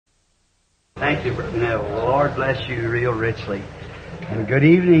Thank you, Brother Neville. The Lord bless you real richly. And good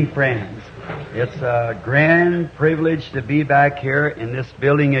evening, friends. It's a grand privilege to be back here in this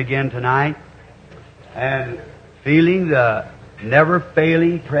building again tonight and feeling the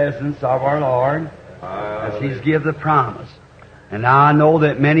never-failing presence of our Lord as He's give the promise. And now I know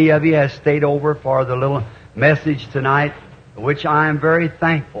that many of you have stayed over for the little message tonight, which I am very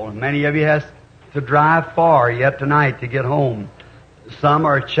thankful. And many of you has to drive far yet tonight to get home. Some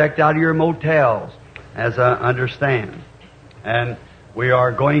are checked out of your motels, as I understand. And we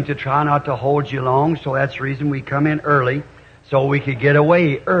are going to try not to hold you long, so that's the reason we come in early, so we could get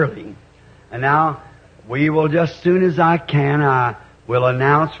away early. And now, we will just, as soon as I can, I will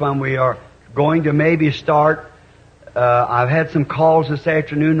announce when we are going to maybe start. I've had some calls this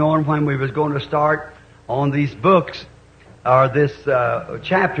afternoon knowing when we was going to start on these books, or this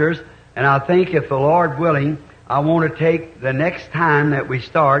chapters, and I think if the Lord willing, I want to take the next time that we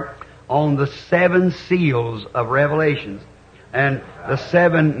start on the 7 seals of Revelations and the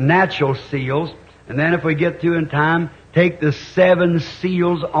 7 natural seals. And then if we get through in time, take the 7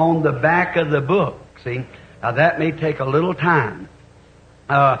 seals on the back of the book. See? Now that may take a little time.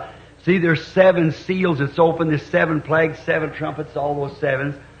 See, there's 7 seals that's open. There's 7 plagues, 7 trumpets, all those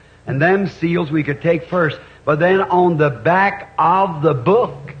 7s. And them seals we could take first. But then on the back of the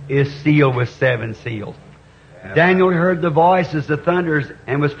book is sealed with 7 seals. Daniel heard the voice as the thunders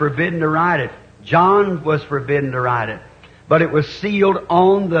and was forbidden to write it. John was forbidden to write it. But it was sealed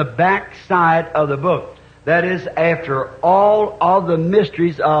on the back side of the book. That is, after all of the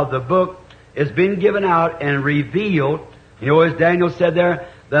mysteries of the book has been given out and revealed. You know, as Daniel said there,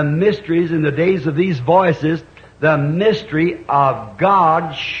 the mysteries in the days of these voices, the mystery of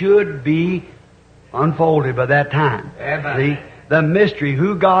God should be unfolded by that time. See? The mystery,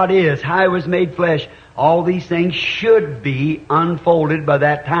 who God is, how He was made flesh, all these things should be unfolded by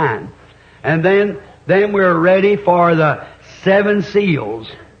that time. And then we're ready for the 7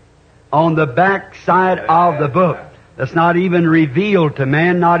 seals on the back side of the book. That's not even revealed to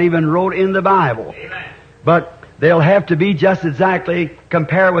man, not even wrote in the Bible. But they'll have to be just exactly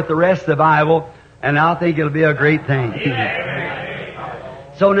compared with the rest of the Bible, and I think it'll be a great thing.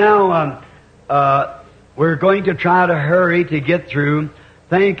 So now, we're going to try to hurry to get through.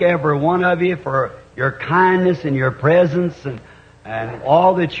 Thank every one of you for your kindness and your presence and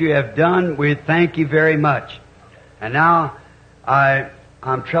all that you have done. We thank you very much. And now,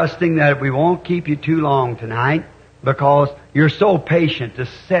 I'm trusting that we won't keep you too long tonight because you're so patient to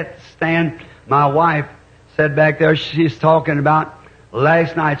stand. My wife said back there, she's talking about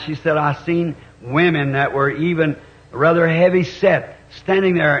last night, she said, I seen women that were even rather heavy set,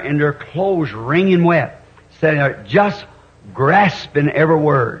 standing there in their clothes wringing wet, standing there just grasping every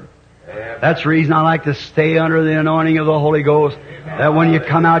word. That's the reason I like to stay under the anointing of the Holy Ghost. That when you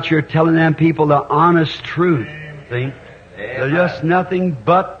come out, you're telling them people the honest truth. See? They're just nothing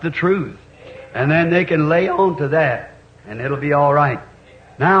but the truth. And then they can lay on to that, and it'll be all right.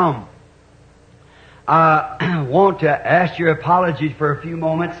 Now, I want to ask your apologies for a few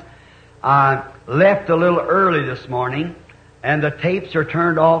moments. I left a little early this morning, and the tapes are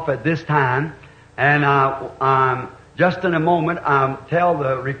turned off at this time. And just in a moment, I'll tell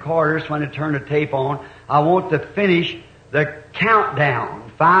the recorders when to turn the tape on. I want to finish the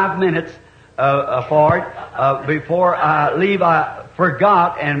countdown, 5 minutes for it. Before I leave, I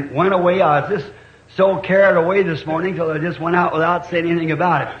forgot and went away. I was just so carried away this morning till I just went out without saying anything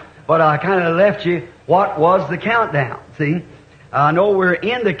about it. But I kind of left you what was the countdown, see? I know we're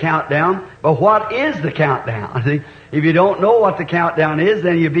in the countdown, but what is the countdown? See? If you don't know what the countdown is,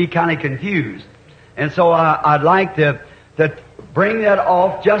 then you'll be kind of confused. And so I'd like to bring that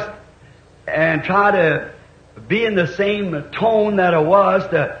off just and try to be in the same tone that it was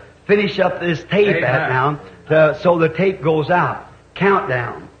to finish up this tape at now, so the tape goes out.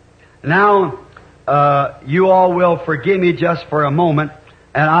 Countdown. Now, you all will forgive me just for a moment,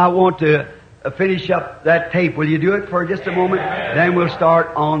 and I want to finish up that tape. Will you do it for just a moment? Then we'll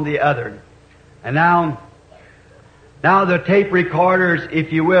start on the other. And now the tape recorders,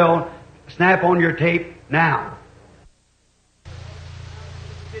 if you will, snap on your tape now.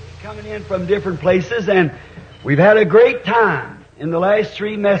 Coming in from different places, and we've had a great time in the last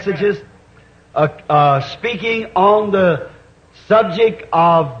 3 messages speaking on the subject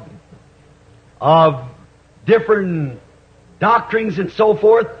of different doctrines and so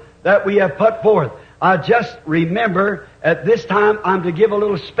forth that we have put forth. I just remember at this time I'm to give a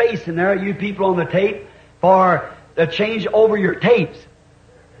little space in there, you people on the tape, for to change over your tapes.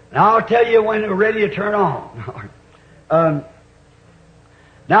 Now I'll tell you when we're ready to turn on.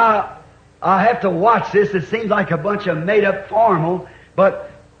 Now I have to watch this. It seems like a bunch of made-up formal,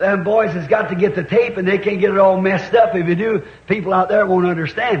 but them boys has got to get the tape and they can't get it all messed up. If you do, people out there won't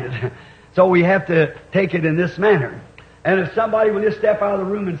understand it. So we have to take it in this manner. And if somebody will just step out of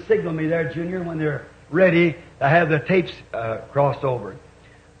the room and signal me there, Junior, when they're ready to have the tapes crossed over.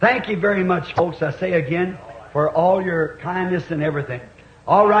 Thank you very much, folks, I say again, for all your kindness and everything.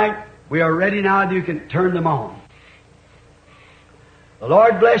 All right, we are ready now and you can turn them on. The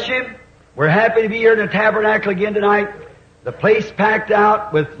Lord bless you. We're happy to be here in the tabernacle again tonight. The place packed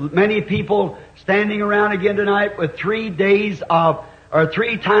out with many people standing around again tonight with 3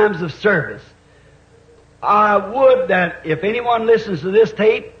 times of service. I would that if anyone listens to this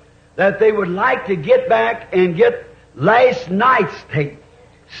tape, that they would like to get back and get last night's tape.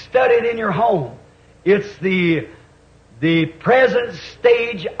 Study it in your home. It's the present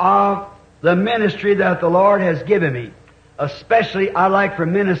stage of the ministry that the Lord has given me. Especially, I like for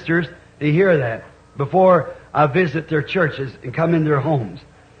ministers to hear that before I visit their churches and come in their homes.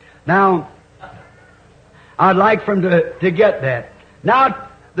 Now, I'd like for them to get that. Now,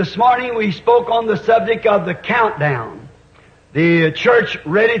 this morning we spoke on the subject of the countdown. The church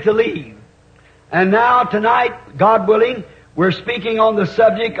ready to leave. And now, tonight, God willing, we're speaking on the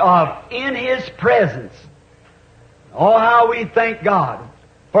subject of in His presence. Oh, how we thank God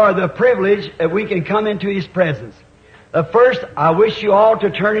for the privilege that we can come into His presence. First, I wish you all to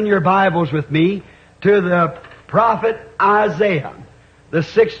turn in your Bibles with me to the prophet Isaiah, the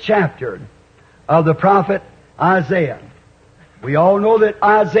 6th chapter of the prophet Isaiah. We all know that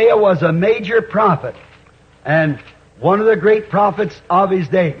Isaiah was a major prophet and one of the great prophets of his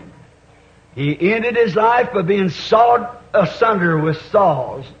day. He ended his life by being sawed asunder with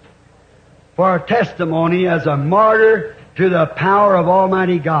saws for a testimony as a martyr to the power of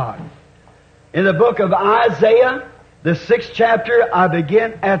Almighty God. In the book of Isaiah, the 6th chapter, I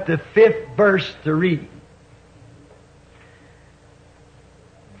begin at the 5th verse to read.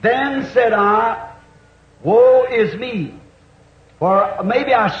 Then said I, woe is me. Or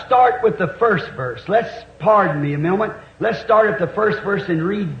maybe I start with the first verse. Pardon me a moment. Let's start at the first verse and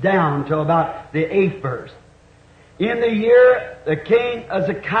read down till about the 8th verse. In the year the king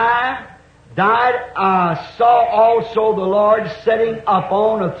Hezekiah died, I saw also the Lord sitting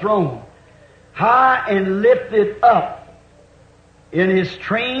upon a throne, high and lifted up, in His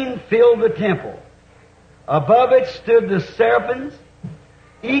train filled the temple. Above it stood the seraphims,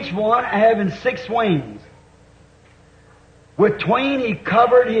 each one having 6 wings. With twain He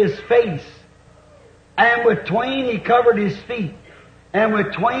covered His face, and with twain He covered His feet, and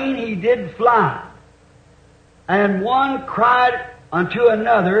with twain He did fly. And one cried unto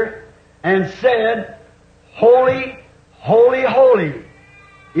another, and said, Holy, holy, holy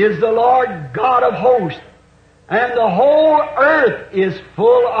is the Lord God of hosts, and the whole earth is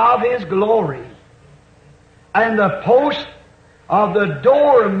full of His glory. And the post of the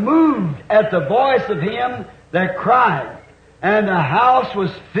door moved at the voice of him that cried, and the house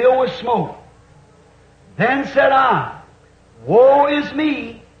was filled with smoke. Then said I, woe is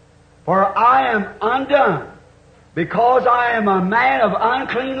me, for I am undone, because I am a man of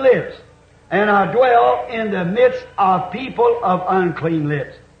unclean lips, and I dwell in the midst of people of unclean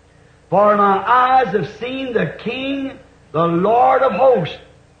lips. For my eyes have seen the King, the Lord of hosts.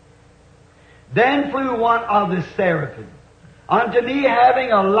 Then flew one of the seraphim unto me,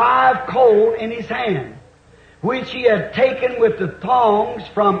 having a live coal in his hand, which he had taken with the tongs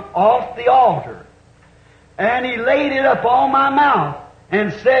from off the altar. And he laid it upon my mouth,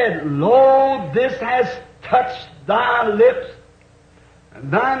 and said, Lo, this has touched thy lips,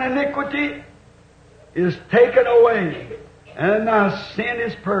 and thine iniquity is taken away, and thy sin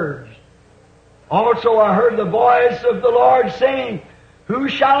is purged. Also I heard the voice of the Lord saying, Who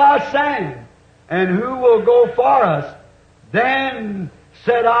shall I send, and who will go for us? Then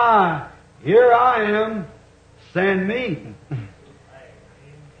said I, Here I am, send me.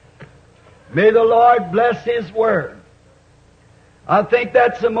 May the Lord bless His Word. I think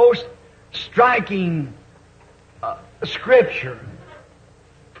that's the most striking Scripture.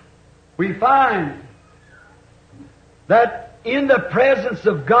 We find that in the presence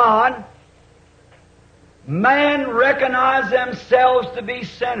of God, man recognize themselves to be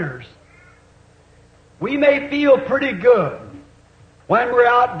sinners. We may feel pretty good when we're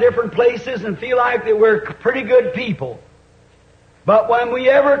out different places and feel like that we're pretty good people. But when we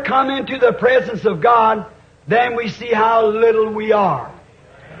ever come into the presence of God, then we see how little we are.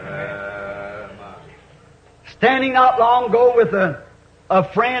 Standing not long ago with a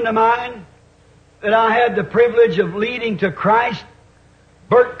friend of mine that I had the privilege of leading to Christ,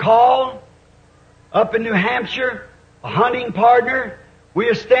 Bert Call, up in New Hampshire, a hunting partner. We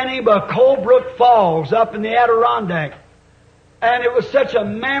were standing by Cold Brook Falls up in the Adirondack. And it was such a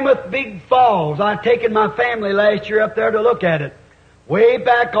mammoth big falls. I'd taken my family last year up there to look at it. Way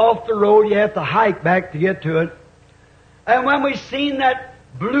back off the road, you have to hike back to get to it. And when we seen that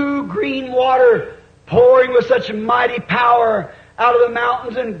blue-green water pouring with such mighty power out of the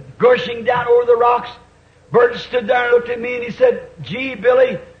mountains and gushing down over the rocks, Bert stood there and looked at me and he said, "Gee,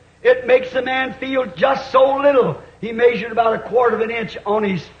 Billy, it makes a man feel just so little." He measured about a quarter of an inch on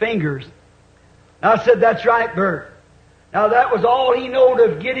his fingers. I said, "That's right, Bert." Now that was all he knowed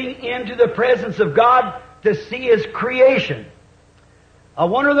of getting into the presence of God to see His creation. I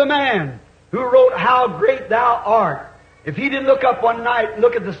wonder the man who wrote "How Great Thou Art," if he didn't look up one night and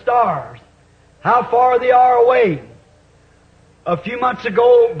look at the stars, how far they are away. A few months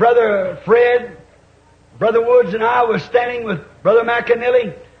ago, Brother Fred, Brother Woods and I was standing with Brother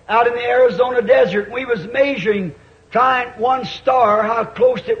McAnally out in the Arizona desert. We was measuring, trying one star, how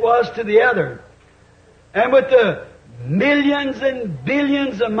close it was to the other. And with the millions and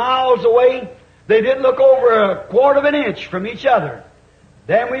billions of miles away, they didn't look over a quarter of an inch from each other.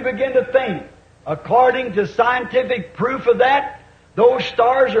 Then we begin to think, according to scientific proof of that, those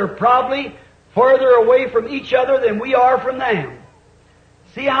stars are probably further away from each other than we are from them.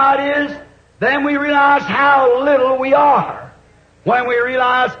 See how it is? Then we realize how little we are when we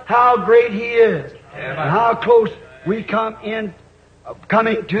realize how great He is. Amen. And how close we coming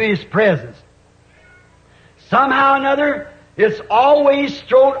to His presence. Somehow or another, it's always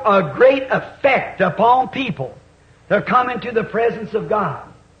thrown a great effect upon people that come into the presence of God.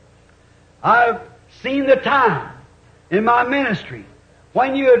 I've seen the time in my ministry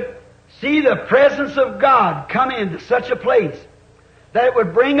when you see the presence of God come into such a place that it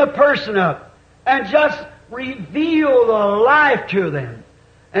would bring a person up and just reveal the life to them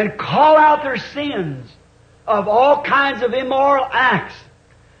and call out their sins of all kinds of immoral acts.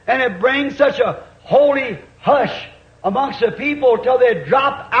 And it brings such a holy hush amongst the people till they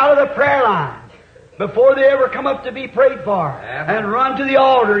drop out of the prayer line before they ever come up to be prayed for. Amen. And run to the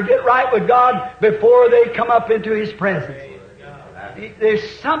altar and get right with God before they come up into His presence.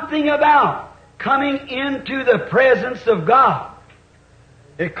 There's something about coming into the presence of God.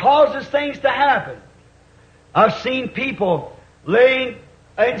 It causes things to happen. I've seen people laying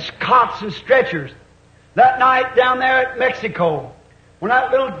in cots and stretchers. That night down there at Mexico, when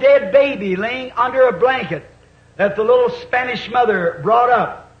that little dead baby laying under a blanket that the little Spanish mother brought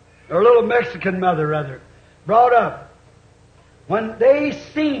up, or little Mexican mother rather, brought up, when they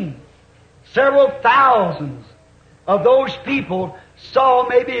seen several thousands of those people, saw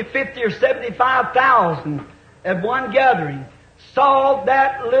maybe 50 or 75,000 at one gathering, saw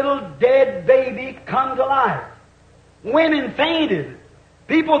that little dead baby come to life. Women fainted.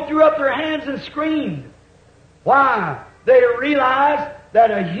 People threw up their hands and screamed. Why? They realized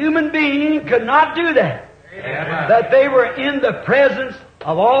that a human being could not do that. Amen. That they were in the presence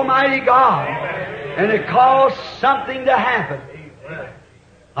of Almighty God. Amen. And it caused something to happen. Amen.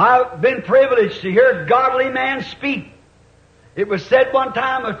 I've been privileged to hear a godly man speak. It was said one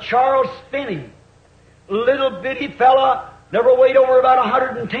time of Charles Finney, a little bitty fella, never weighed over about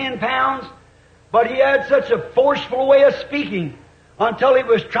 110 pounds, but he had such a forceful way of speaking until he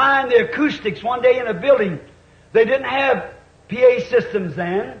was trying the acoustics one day in a building. They didn't have PA systems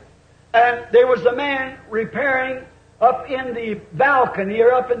then, and there was a man repairing up in the balcony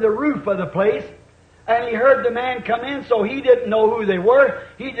or up in the roof of the place, and he heard the man come in, so he didn't know who they were.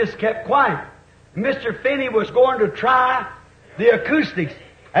 He just kept quiet. Mr. Finney was going to try the acoustics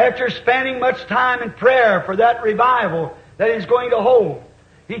after spending much time in prayer for that revival that he's going to hold.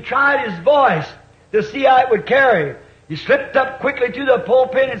 He tried his voice to see how it would carry. He slipped up quickly to the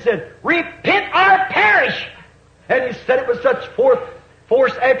pulpit and said, "Repent or perish!" And he said it with such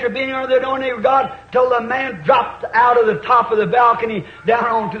force after being under the anointing of God till the man dropped out of the top of the balcony down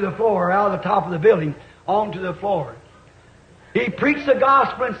onto the floor, out of the top of the building onto the floor. He preached the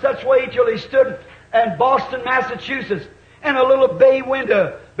gospel in such a way till he stood in Boston, Massachusetts, in a little bay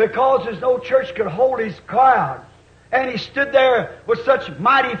window because there's no church could hold his crowd. And he stood there with such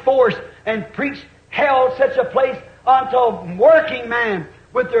mighty force and preached, held such a place until working men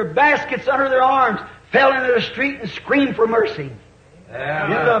with their baskets under their arms fell into the street and screamed for mercy.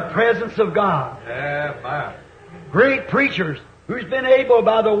 Amen. In the presence of God. Amen. Great preachers who's been able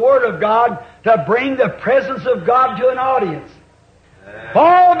by the Word of God to bring the presence of God to an audience.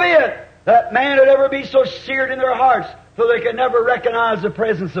 Far be it that man would ever be so seared in their hearts so they could never recognize the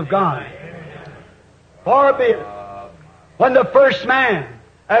presence of God. Far be it. When the first man,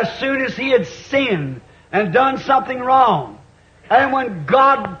 as soon as he had sinned and done something wrong, and when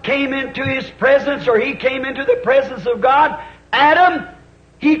God came into his presence, or he came into the presence of God, Adam,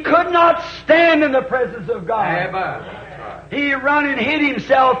 he could not stand in the presence of God. Amen. he run and hid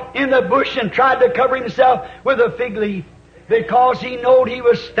himself in the bush and tried to cover himself with a fig leaf because he knowed he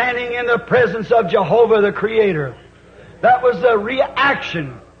was standing in the presence of Jehovah the Creator. That was the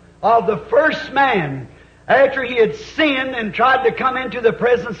reaction of the first man after he had sinned and tried to come into the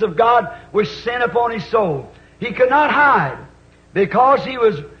presence of God with sin upon his soul. He could not hide because he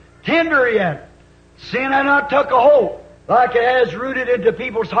was tender yet. Sin had not took a hold like it has rooted into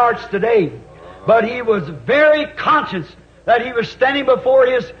people's hearts today. But he was very conscious that he was standing before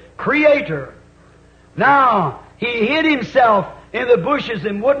his Creator. Now, he hid himself in the bushes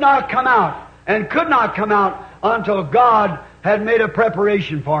and would not come out and could not come out until God had made a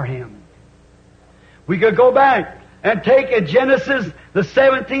preparation for him. We could go back and take in Genesis, the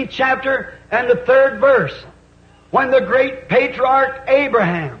 17th chapter and the 3rd verse, when the great patriarch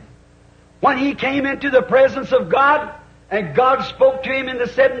Abraham, when he came into the presence of God, and God spoke to him in the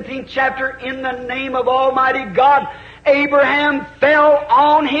 17th chapter, in the name of Almighty God, Abraham fell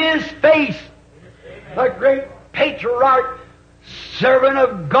on his face. The great patriarch, servant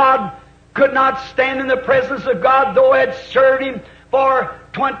of God, could not stand in the presence of God, though had served Him for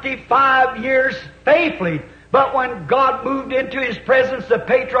 25 years faithfully. But when God moved into His presence, the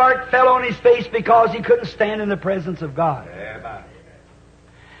patriarch fell on his face because he couldn't stand in the presence of God.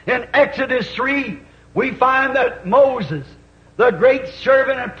 In Exodus 3, we find that Moses, the great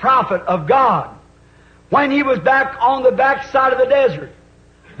servant and prophet of God, when he was back on the backside of the desert,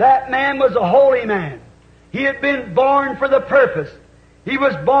 that man was a holy man. He had been born for the purpose. He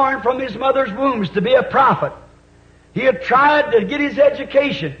was born from his mother's wombs to be a prophet. He had tried to get his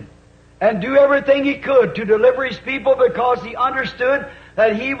education and do everything he could to deliver his people because he understood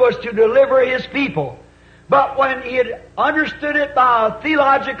that he was to deliver his people. But when he had understood it by a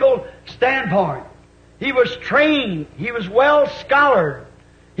theological standpoint, he was trained, he was well scholared.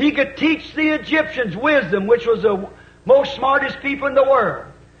 He could teach the Egyptians wisdom, which was the most smartest people in the world.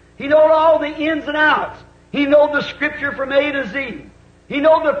 He knew all the ins and outs. He knew the Scripture from A to Z. He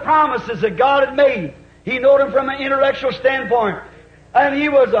knew the promises that God had made. He knew them from an intellectual standpoint. And he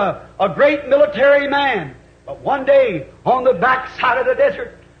was a great military man. But one day, on the backside of the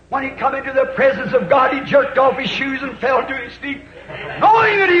desert, when he come into the presence of God, he jerked off his shoes and fell to his feet,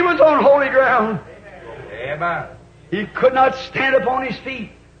 knowing that he was on holy ground. Amen. He could not stand upon his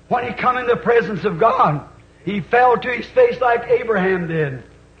feet when he come in the presence of God. He fell to his face like Abraham did.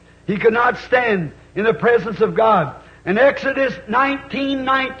 He could not stand in the presence of God. In Exodus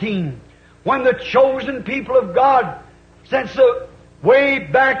 19:19, when the chosen people of God, since the way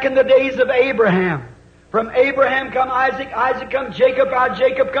back in the days of Abraham, from Abraham come Isaac, Isaac come Jacob, out of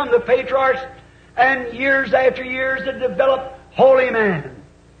Jacob come the patriarchs, and years after years it developed holy man,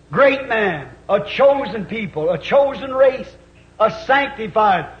 great man, a chosen people, a chosen race, a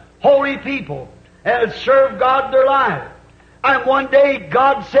sanctified, holy people, and had served God their life. And one day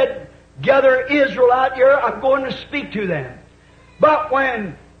God said, "Gather Israel out here, I'm going to speak to them." But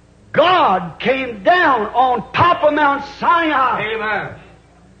when God came down on top of Mount Sinai, amen,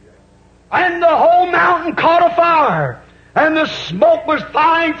 and the whole mountain caught a fire, and the smoke was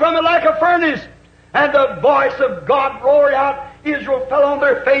flying from it like a furnace, and the voice of God roared out, Israel fell on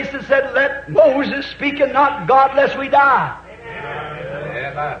their face and said, "Let Moses speak and not God, lest we die."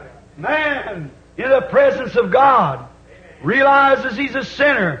 Amen. Man, in the presence of God, realizes he's a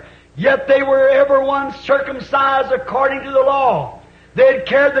sinner, yet they were every one circumcised according to the law. They had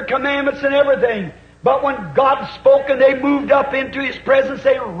carried the commandments and everything. But when God spoke and they moved up into His presence,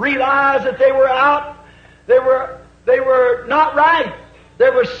 they realized that they were out. They were not right.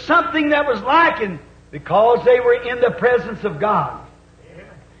 There was something that was lacking because they were in the presence of God.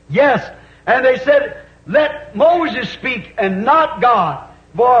 Yes, and they said, "Let Moses speak and not God.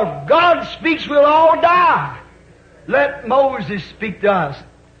 For if God speaks, we'll all die. Let Moses speak to us."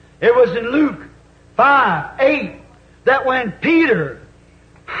 It was in Luke 5:8 that when Peter,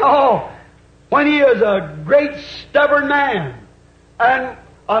 when he was a great stubborn man and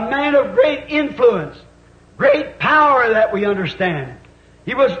a man of great influence, great power that we understand,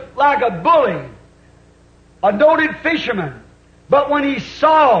 he was like a bully, a noted fisherman. But when he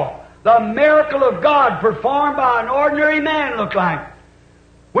saw the miracle of God performed by an ordinary man look like,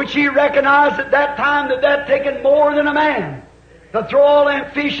 which he recognized at that time that that taken more than a man to throw all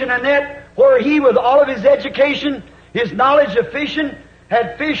them fish in a net, where he, with all of his education, his knowledge of fishing,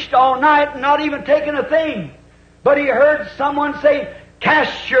 had fished all night and not even taken a thing. But he heard someone say,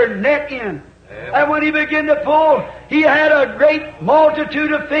 "Cast your net in." And when he began to pull, he had a great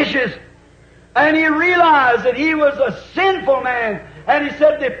multitude of fishes. And he realized that he was a sinful man. And he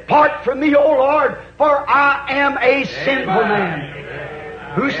said, "Depart from me, O Lord, for I am a sinful man."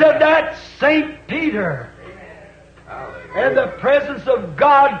 Who said that? St. Peter. And the presence of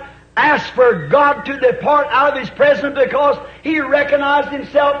God asked for God to depart out of His presence because he recognized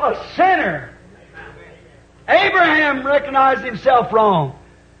himself a sinner. Abraham recognized himself wrong.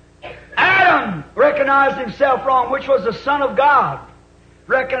 Adam recognized himself wrong, which was the Son of God,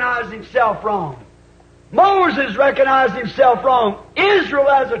 recognized himself wrong. Moses recognized himself wrong. Israel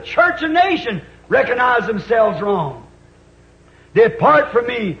as a church and nation recognized themselves wrong. Depart from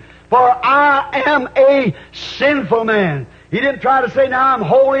me, for I am a sinful man. He didn't try to say, now I'm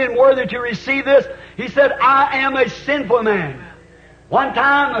holy and worthy to receive this. He said, I am a sinful man. One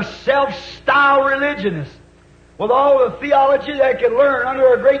time, a self-styled religionist, with all the theology they could learn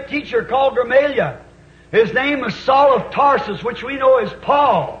under a great teacher called Gamaliel. His name was Saul of Tarsus, which we know as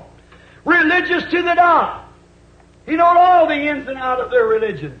Paul. Religious to the dot. He knew all the ins and outs of their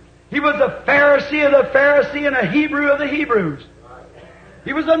religion. He was a Pharisee of the Pharisee and a Hebrew of the Hebrews.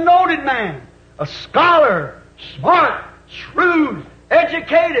 He was a noted man, a scholar, smart, shrewd,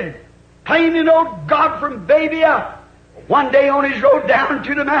 educated, claimed to know God from baby up. One day on his road down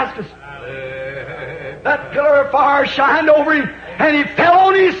to Damascus, that pillar of fire shined over him, and he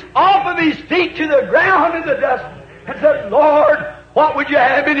fell off of his feet to the ground in the dust, and said, Lord, what would you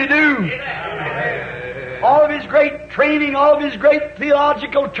have me to do? All of his great training, all of his great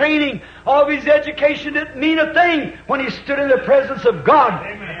theological training, all of his education didn't mean a thing when he stood in the presence of God.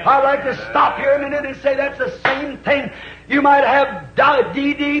 I'd like to stop here a minute and say that's the same thing. You might have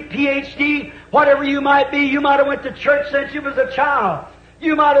DD, PhD, whatever you might be. You might have went to church since you was a child.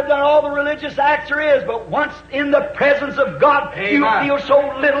 You might have done all the religious acts there is, but once in the presence of God, you feel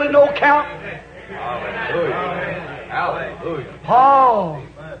so little and no count. Hallelujah. Hallelujah. Paul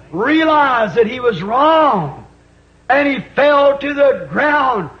realized that he was wrong, and he fell to the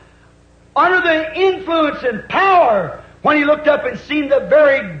ground under the influence and power when he looked up and seen the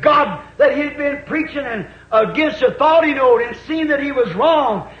very God that he had been preaching and against a thought he knowed, and seen that he was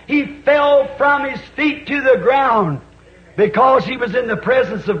wrong. He fell from his feet to the ground because he was in the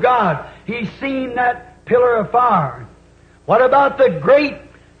presence of God. He seen that pillar of fire. What about the great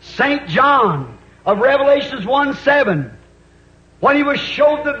St. John of Revelations 1:7? When he was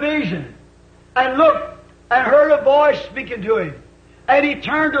showed the vision and looked and heard a voice speaking to him, and he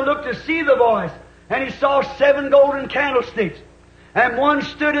turned to look to see the voice, and he saw 7 golden candlesticks, and one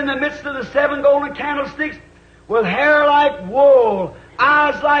stood in the midst of the 7 golden candlesticks with hair like wool,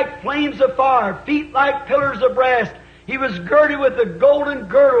 eyes like flames of fire, feet like pillars of brass. He was girded with a golden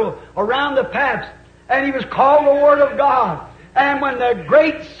girdle around the paps, and he was called the Word of God. And when the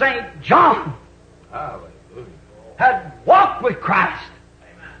great St. John had walked with Christ,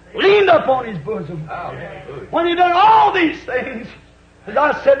 leaned up on his bosom, when he done all these things, as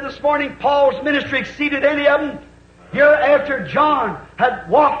I said this morning, Paul's ministry exceeded any of them. Here after John had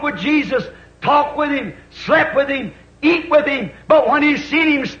walked with Jesus, talked with him, slept with him, eat with him, but when he seen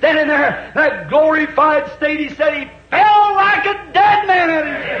him standing there, that glorified state, he said he fell like a dead man at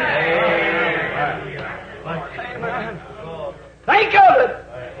his feet. Amen. Think of it.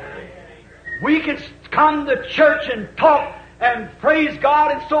 We can come to church and talk and praise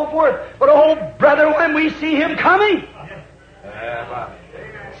God and so forth, but oh brother, when we see Him coming,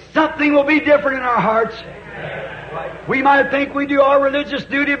 something will be different in our hearts. We might think we do our religious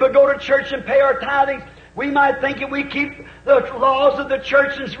duty, but go to church and pay our tithings. We might think that we keep the laws of the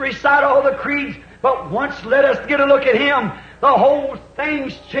church and recite all the creeds, but once let us get a look at Him, the whole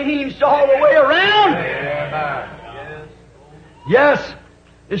thing's changed all the way around. Yes,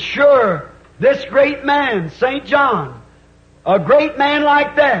 it's sure. This great man, St. John, a great man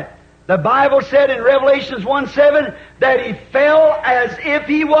like that, the Bible said in Revelations 1:7 that he fell as if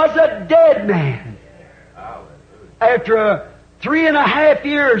he was a dead man. After 3.5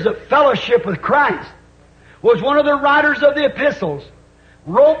 years of fellowship with Christ, was one of the writers of the epistles,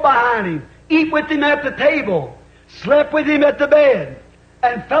 wrote behind him, eat with him at the table, slept with him at the bed,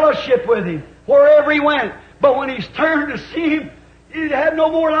 and fellowship with him wherever he went. But when he's turned to see him, he had no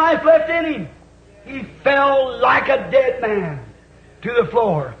more life left in him. He fell like a dead man to the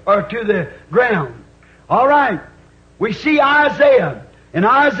floor, or to the ground. All right. We see Isaiah. In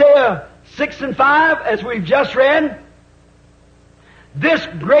Isaiah 6 and 5, as we've just read, this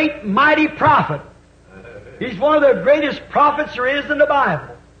great mighty prophet, he's one of the greatest prophets there is in the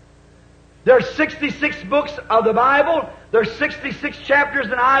Bible. There's 66 books of the Bible. There's 66 chapters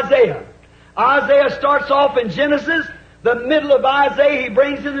in Isaiah. Isaiah starts off in Genesis. The middle of Isaiah he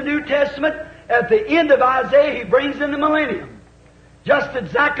brings in the New Testament. At the end of Isaiah he brings in the millennium. Just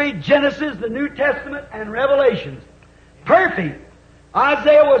exactly Genesis, the New Testament, and Revelations. Perfect.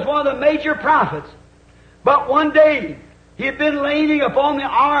 Isaiah was one of the major prophets. But one day he had been leaning upon the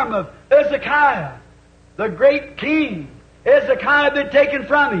arm of Hezekiah, the great king, Hezekiah had been taken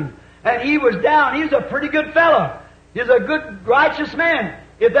from him, and he was down. He was a pretty good fellow. He was a good, righteous man.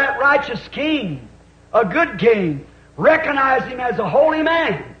 If that righteous king, a good king, recognized him as a holy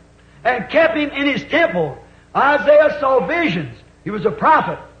man and kept him in his temple, Isaiah saw visions. He was a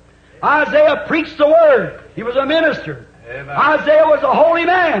prophet. Isaiah preached the Word. He was a minister. Amen. Isaiah was a holy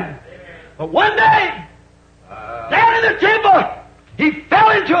man. But one day, down in the temple, he fell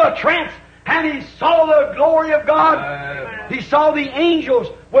into a trance and he saw the glory of God. He saw the angels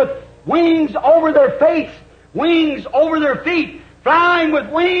with wings over their face, wings over their feet, flying with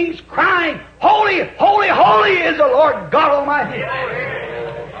wings, crying, "Holy, holy, holy is the Lord God Almighty."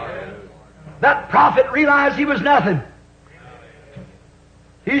 That prophet realized he was nothing.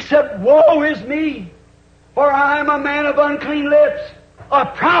 He said, "Woe is me, for I am a man of unclean lips." A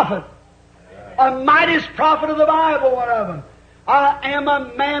prophet, a mightiest prophet of the Bible, one of them. "I am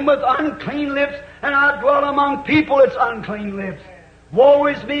a man with unclean lips, and I dwell among people that's unclean lips. Woe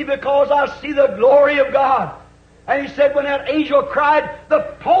is me, because I see the glory of God." And he said, when that angel cried, the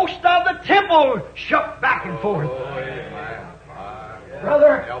post of the temple shook back and forth.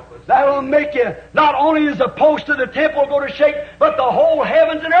 Brother, that'll make you, not only is the post of the temple going to shake, but the whole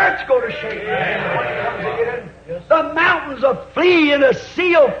heavens and earth's going to shake. When it comes again, the mountains will flee and the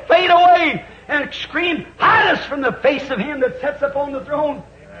sea will fade away and scream, "Hide us from the face of Him that sits upon the throne."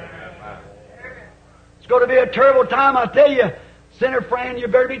 It's going to be a terrible time, I tell you. Sinner friend, you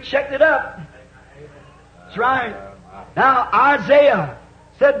better be checking it up. That's right. Now, Isaiah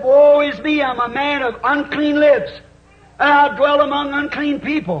said, "Woe is me, I'm a man of unclean lips, and I dwell among unclean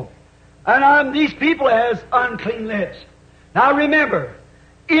people. And these people has unclean lips." Now remember,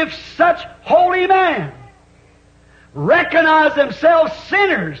 if such holy men recognize themselves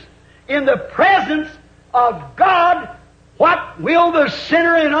sinners in the presence of God, what will the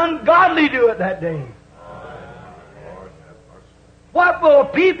sinner and ungodly do at that day? What will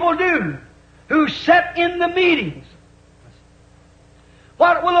people do who sit in the meetings?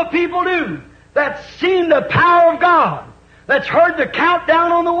 What will the people do that's seen the power of God, that's heard the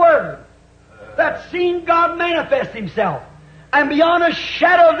countdown on the Word, that's seen God manifest Himself, and beyond a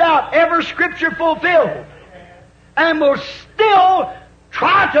shadow of doubt, every Scripture fulfilled, and will still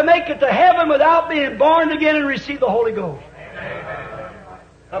try to make it to heaven without being born again and receive the Holy Ghost?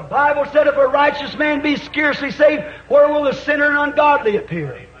 The Bible said, if a righteous man be scarcely saved, where will the sinner and ungodly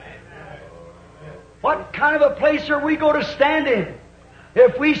appear? What kind of a place are we going to stand in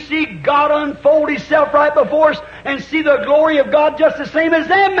if we see God unfold Himself right before us and see the glory of God just the same as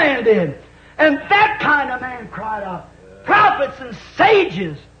that man did? And that kind of man cried out. Prophets and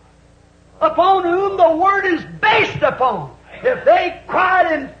sages, upon whom the Word is based upon, if they cried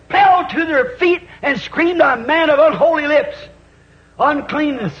and fell to their feet and screamed, "A man of unholy lips,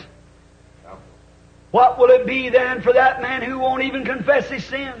 uncleanness," what will it be then for that man who won't even confess his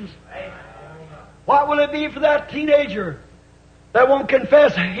sins? What will it be for that teenager that won't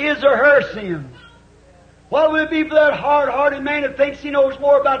confess his or her sins? What will it be for that hard-hearted man that thinks he knows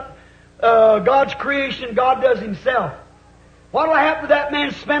more about God's creation than God does Himself? What will happen to that man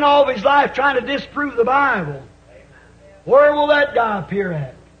spend all of his life trying to disprove the Bible? Where will that guy appear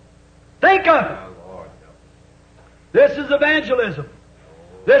at? Think of it. This is evangelism.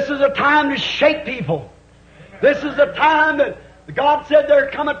 This is a time to shake people. This is a time that God said there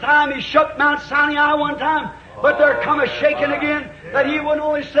come a time He shook Mount Sinai one time, but there come a shaking again that He wouldn't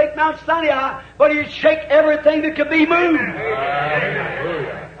only shake Mount Sinai, but He'd shake everything that could be moved.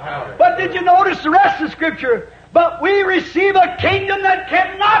 But did you notice the rest of the Scripture? But we receive a kingdom that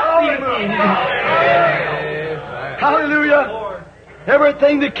cannot be moved. Hallelujah.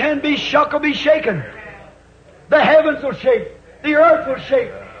 Everything that can be shook will be shaken. The heavens will shake. The earth will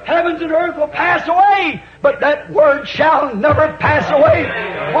shake. Heavens and earth will pass away, but that Word shall never pass away.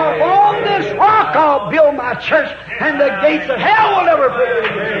 For on this rock I'll build my church, and the gates of hell will never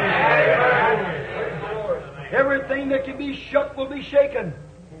prevail. Everything that can be shook will be shaken.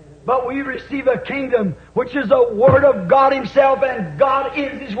 But we receive a kingdom which is the Word of God Himself, and God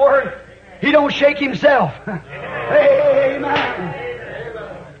is His Word. He don't shake Himself. Amen.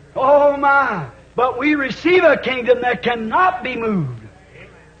 Oh my. But we receive a kingdom that cannot be moved.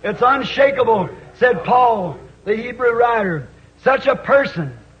 It's unshakable, said Paul, the Hebrew writer. Such a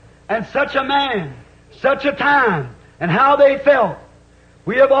person, and such a man, such a time, and how they felt.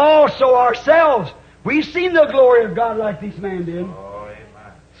 We have also ourselves, we've seen the glory of God like this man did.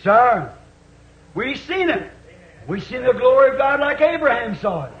 Sir, we've seen it. We've seen the glory of God like Abraham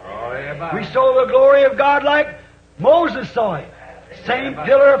saw it. We saw the glory of God like Moses saw it. Same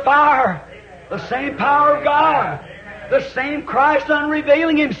pillar of fire. The same power of God, the same Christ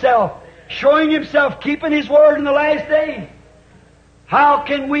unrevealing Himself, showing Himself, keeping His word in the last days. How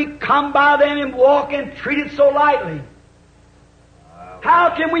can we come by them and walk and treat it so lightly?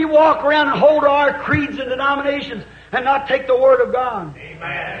 How can we walk around and hold our creeds and denominations and not take the Word of God?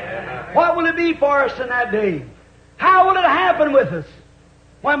 Amen. What will it be for us in that day? How will it happen with us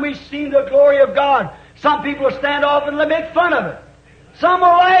when we've seen the glory of God? Some people will stand off and make fun of it. Some will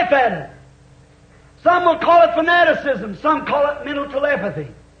laugh at it. Some will call it fanaticism. Some call it mental telepathy.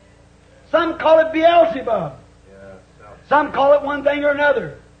 Some call it Beelzebub. Some call it one thing or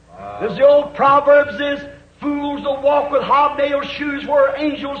another. As the old Proverbs is, fools will walk with hobnail shoes where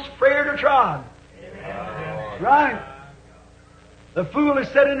angels fear to trod. Right? The fool has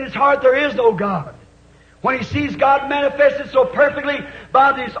said in his heart there is no God. When he sees God manifested so perfectly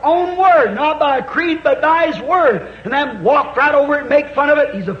by His own Word, not by a creed, but by His Word, and then walk right over it and make fun of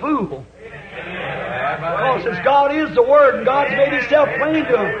it, he's a fool. Because since God is the Word, and God's made Himself plain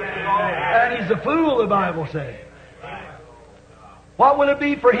to him, and he's a fool, the Bible says. What will it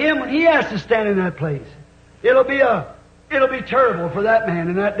be for him when he has to stand in that place? It'll be terrible for that man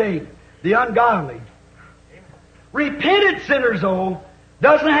in that day, the ungodly. Repentant sinners, though,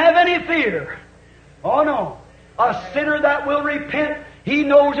 doesn't have any fear. Oh no. A sinner that will repent, he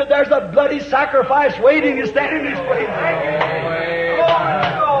knows that there's a bloody sacrifice waiting to stand in his place.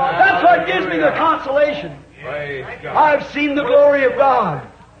 That's what gives me the consolation. I've seen the glory of God.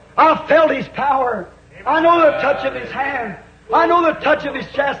 I've felt His power. I know the touch of His hand. I know the touch of His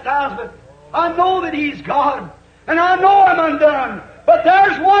chastisement. I know that He's God. And I know I'm undone. But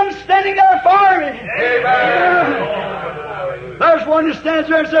there's one standing there for me. Amen. There's one who stands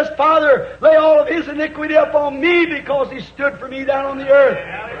there and says, Father, lay all of His iniquity upon me because He stood for me down on the earth.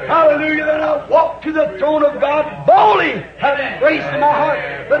 Hallelujah. Then I'll walk to the throne of God boldly, having grace in my heart.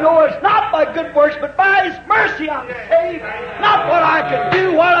 But no, it's not by good works, but by His mercy I'm saved. Not what I could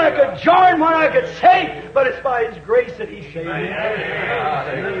do, what I could join, what I could say, but it's by His grace that He saved me.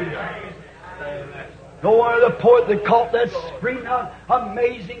 No wonder the poet that caught that scream out,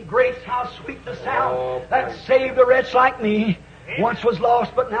 amazing grace, how sweet the sound that saved a wretch like me. Once was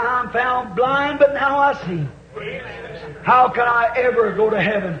lost, but now I'm found, blind, but now I see. How can I ever go to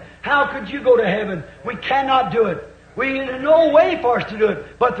heaven? How could you go to heaven? We cannot do it. There's no way for us to do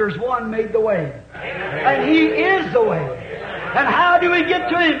it, but there's one made the way. And He is the way. And how do we get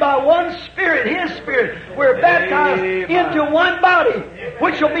to Him? By one Spirit, His Spirit. We're baptized into one body,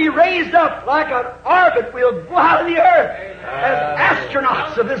 which will be raised up like an orbit. We'll go out of the earth as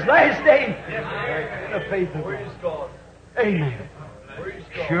astronauts of this last day. The faith of God. Amen.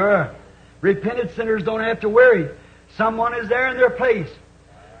 Sure. Repentant sinners don't have to worry. Someone is there in their place.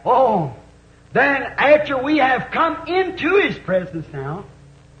 Oh, then after we have come into His presence now,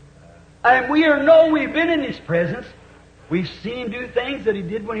 and we know we've been in His presence, we've seen Him do things that He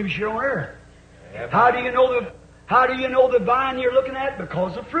did when He was here on earth. How do you know the vine you're looking at?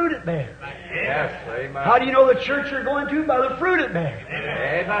 Because of the fruit it bears. Yes, amen. How do you know the church you're going to? By the fruit it bears.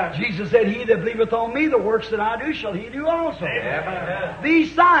 Amen. Jesus said, He that believeth on me, the works that I do shall he do also. Amen.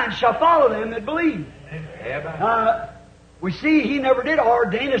 These signs shall follow them that believe. Amen. We see He never did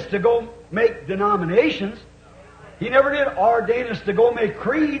ordain us to go make denominations. He never did ordain us to go make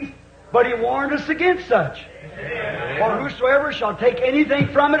creeds, but He warned us against such. For whosoever shall take anything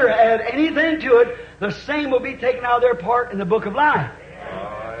from it or add anything to it, the same will be taken out of their part in the book of life.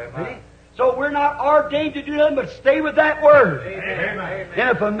 See? So we're not ordained to do nothing but stay with that Word. And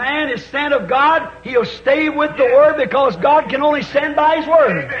if a man is sent of God, he'll stay with the Word because God can only send by His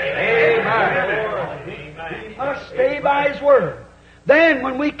Word. He must stay by His Word. Then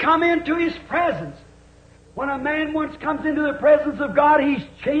when we come into His presence, when a man once comes into the presence of God, he's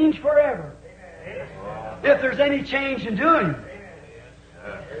changed forever. If there's any change in doing.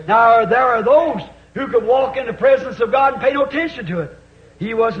 Now, there are those who could walk in the presence of God and pay no attention to it.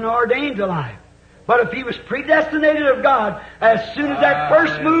 He wasn't ordained to life. But if he was predestinated of God, as soon as that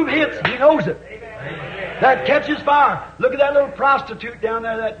first move hits, he knows it. That catches fire. Look at that little prostitute down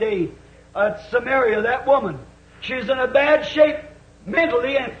there that day at Samaria, that woman. She was in a bad shape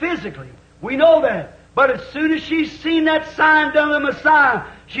mentally and physically. We know that. But as soon as she seen that sign done of the Messiah,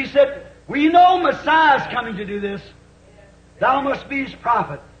 she said, we know Messiah's coming to do this. Thou must be His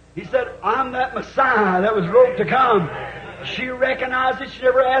prophet. He said, I'm that Messiah that was wrote to come. She recognized it. She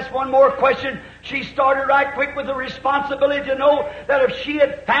never asked one more question. She started right quick with the responsibility to know that if she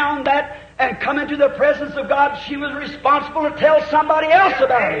had found that and come into the presence of God, she was responsible to tell somebody else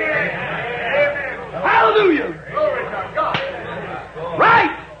about it. Hallelujah!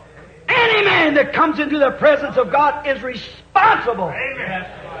 Right! Any man that comes into the presence of God is responsible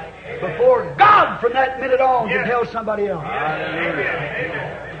before God from that minute on to tell somebody else.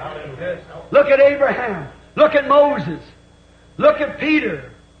 Look at Abraham. Look at Moses. Look at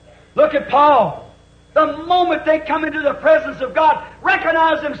Peter. Look at Paul. The moment they come into the presence of God,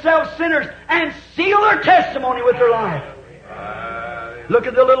 recognize themselves sinners and seal their testimony with their life. Look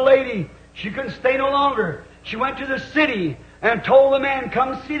at the little lady. She couldn't stay no longer. She went to the city and told the man,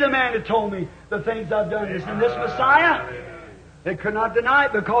 come see the man that told me the things I've done. Isn't this Messiah? They could not deny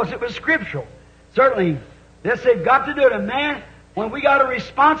it because it was scriptural. Certainly, this they've got to do it. And man, when we got a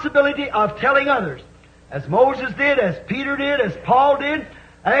responsibility of telling others, as Moses did, as Peter did, as Paul did,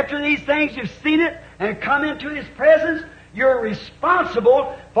 after these things you've seen it and come into His presence, you're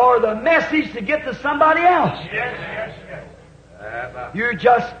responsible for the message to get to somebody else. You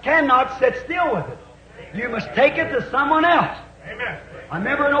just cannot sit still with it. You must take it to someone else. I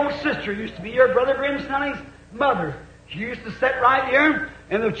remember an old sister used to be your Brother Grimson's mother. She used to sit right here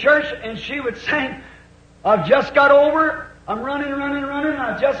in the church and she would sing, I've just got over, I'm running, and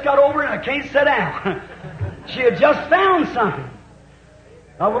I just got over and I can't sit down. She had just found something.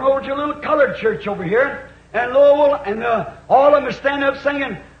 I went over to a little colored church over here in Louisville, and all of them stand up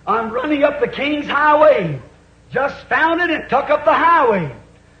singing, I'm running up the King's Highway. Just found it and took up the highway.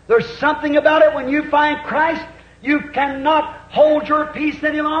 There's something about it when you find Christ, you cannot hold your peace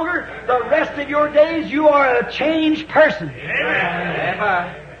any longer. The rest of your days, you are a changed person.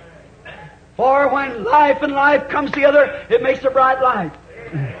 Amen. For when life and life comes together, it makes a bright light.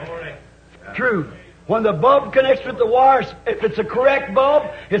 True. When the bulb connects with the wires, if it's a correct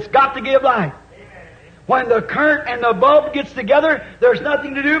bulb, it's got to give light. When the current and the bulb gets together, there's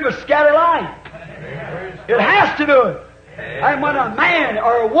nothing to do but scatter light. It has to do it. And when a man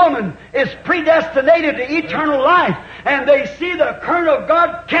or a woman is predestinated to eternal life, and they see the current of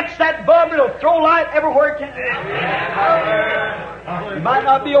God catch that bulb, it'll throw light everywhere it can. It might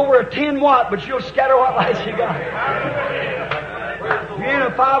not be over a 10 watt, but you'll scatter what lights you got. You ain't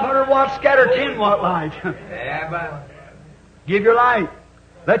a 500 watt scatter 10 watt light. Give your light.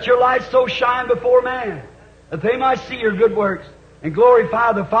 Let your light so shine before man that they might see your good works and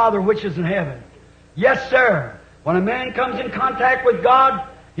glorify the Father which is in heaven. Yes, sir. When a man comes in contact with God,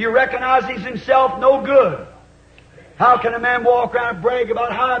 he recognizes himself no good. How can a man walk around and brag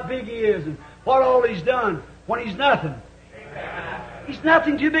about how big he is and what all he's done when he's nothing? He's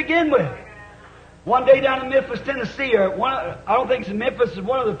nothing to begin with. One day down in Memphis, Tennessee, I don't think it's in Memphis, it's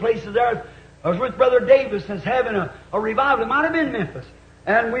one of the places there. I was with Brother Davis and was having a revival. It might have been Memphis.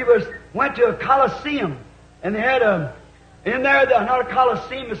 And we went to a Coliseum, and they had in there, not a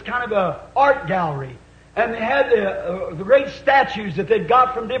Coliseum, it's kind of a art gallery. And they had the great statues that they'd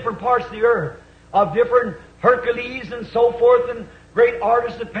got from different parts of the earth, of different Hercules and so forth, and great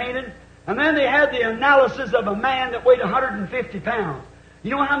artists that painted. And then they had the analysis of a man that weighed 150 pounds.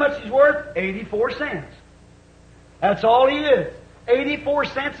 You know how much he's worth? 84 cents. That's all he is. 84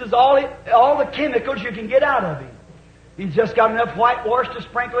 cents is all the chemicals you can get out of him. He's just got enough whitewash to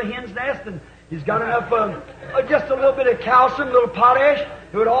sprinkle a hen's nest, and he's got enough, just a little bit of calcium, a little potash.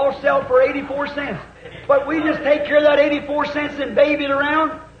 It would all sell for 84 cents. But we just take care of that 84 cents and baby it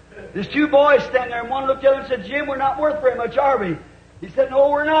around. There's two boys standing there, and one looked at him and said, Jim, we're not worth very much, are we? He said, no,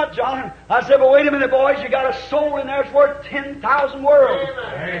 we're not, John. I said, well, wait a minute, boys. You got a soul in there that's worth 10,000 worlds.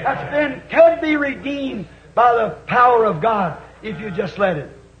 Could be redeemed by the power of God if you just let it.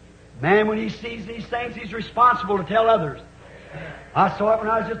 Man, when he sees these things, he's responsible to tell others. I saw it when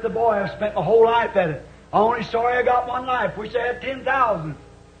I was just a boy. I've spent my whole life at it. I'm only sorry I got one life. Wish I had 10,000.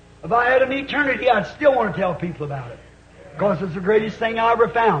 If I had an eternity, I'd still want to tell people about it. Because it's the greatest thing I ever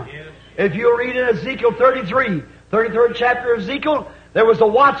found. If you'll read in Ezekiel 33, 33rd chapter of Ezekiel, there was a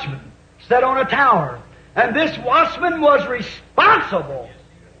watchman set on a tower. And this watchman was responsible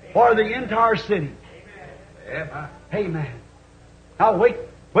for the entire city. Amen. Now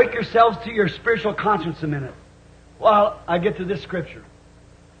wake yourselves to your spiritual conscience a minute. Well, I get to this scripture.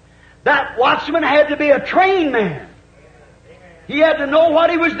 That watchman had to be a trained man. He had to know what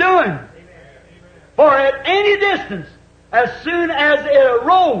he was doing. For at any distance, as soon as it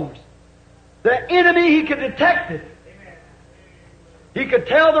arose, the enemy, he could detect it. He could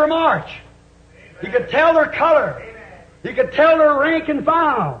tell their march. He could tell their color. He could tell their rank and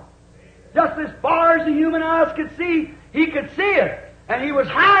file. Just as far as the human eyes could see, he could see it. And he was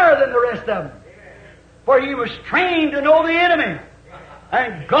higher than the rest of them. For he was trained to know the enemy.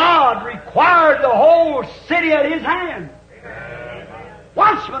 And God required the whole city at his hand.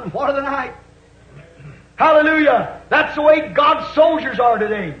 Watchmen for the night. Hallelujah. That's the way God's soldiers are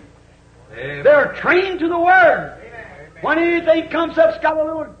today. Amen. They're trained to the Word. Amen. When anything comes up, it's got a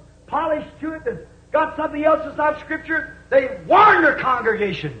little polish to it, that's got something else that's not Scripture, they warn their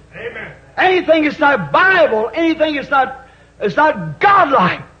congregation. Amen. Anything that's not Bible, anything that's not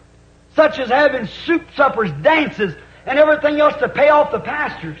godlike, such as having soup suppers, dances, and everything else to pay off the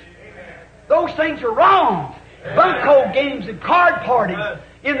pastors. Those things are wrong. Bunco games and card parties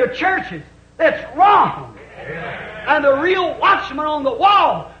in the churches. That's wrong. And the real watchman on the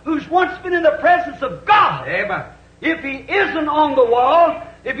wall, who's once been in the presence of God, if he isn't on the wall,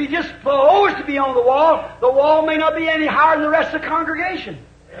 if he just supposed to be on the wall may not be any higher than the rest of the congregation.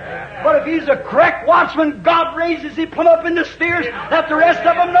 But if he's a correct watchman, God raises him up in the spheres that the rest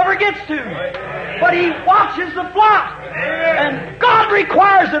of them never gets to. But he watches the flock, and God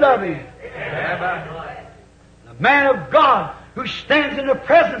requires it of him. The man of God who stands in the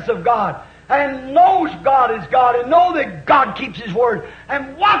presence of God and knows God is God and know that God keeps His Word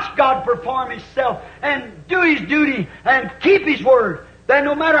and watch God perform Himself and do His duty and keep His Word, then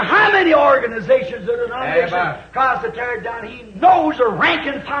no matter how many organizations or denominations tries to tear it down, he knows the rank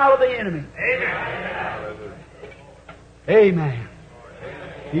and file of the enemy. Amen. Amen.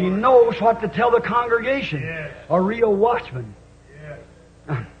 He knows what to tell the congregation. A real watchman.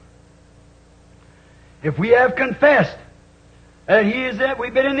 If we have confessed that He is that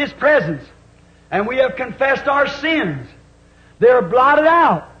we've been in His presence, and we have confessed our sins, they're blotted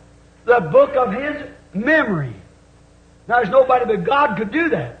out. The book of His memory. Now, there's nobody but God could do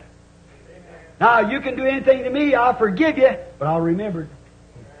that. Now, you can do anything to me, I'll forgive you, but I'll remember it.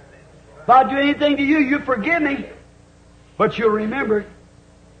 If I do anything to you, you forgive me, but you'll remember it.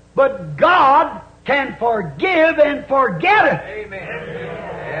 But God can forgive and forget it.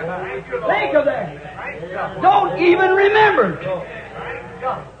 Amen. Think of that. Don't even remember it.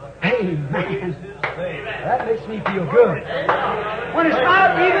 Amen. That makes me feel good. When it's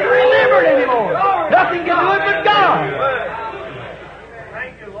not even remembered anymore. Nothing can do it but God.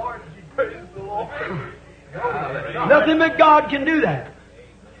 Thank you, Lord. Praise the Lord. Nothing but God can do that.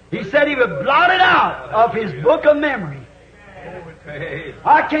 He said He would blot it out of His book of memory.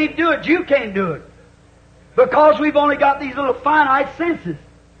 I can't do it. You can't do it. Because we've only got these little finite senses.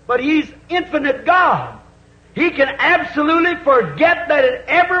 But He's infinite God. He can absolutely forget that it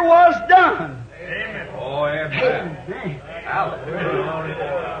ever was done. Amen. Oh, amen. Amen.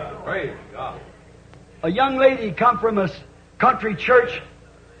 Hallelujah. Praise God. A young lady come from a country church,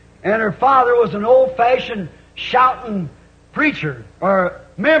 and her father was an old-fashioned shouting preacher or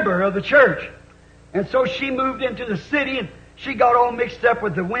member of the church. And so she moved into the city, and she got all mixed up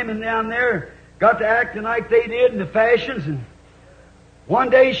with the women down there, got to acting like they did in the fashions. And one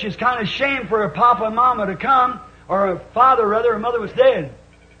day she's kind of ashamed for her papa and mama to come, or her father rather, her mother was dead.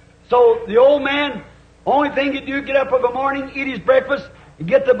 So the old man, only thing he'd do, get up of a morning, eat his breakfast, and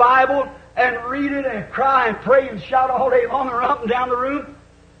get the Bible, and read it, and cry, and pray, and shout all day long, and run up and down the room.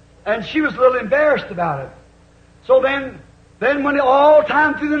 And she was a little embarrassed about it. So then when all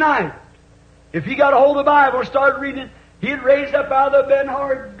time through the night, if he got a hold of the Bible and started reading it, he'd raise up out of the bed and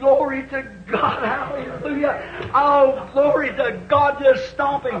holler, glory to God, hallelujah. Oh, glory to God, just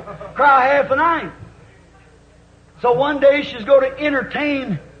stomping, cry half the night. So one day she's going to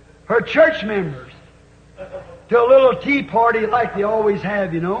entertain her church members to a little tea party like they always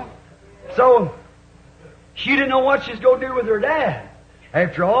have, you know. So she didn't know what she's going to do with her dad.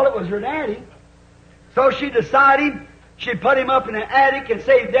 After all, it was her daddy. So she decided she'd put him up in the attic and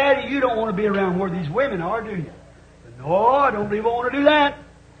say, Daddy, you don't want to be around where these women are, do you? No, I don't even want to do that.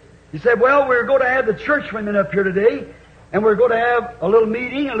 He said, well, we're going to have the church women up here today, and we're going to have a little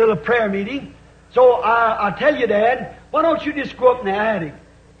meeting, a little prayer meeting. So I tell you, Dad, why don't you just go up in the attic?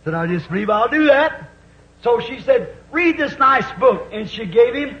 I said, I just believe I'll do that. So she said, read this nice book. And she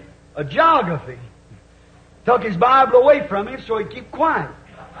gave him a geography. Took his Bible away from him so he'd keep quiet.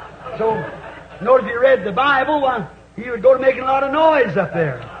 So, notice if he read the Bible, he would go to making a lot of noise up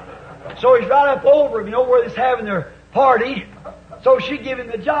there. So he's right up over him, you know, where he's having their party. So she gave him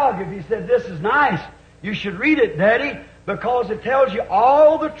the geography. He said, this is nice. You should read it, Daddy, because it tells you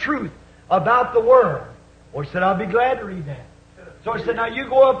all the truth about the world. Well, he said, I'll be glad to read that. So he said, now you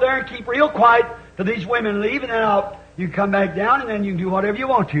go up there and keep real quiet till these women leave, and then you come back down, and then you can do whatever you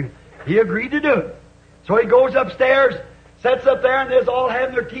want to. He agreed to do it. So he goes upstairs, sits up there, and they're all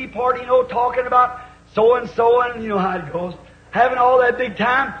having their tea party, you know, talking about so-and-so, and you know how it goes. Having all that big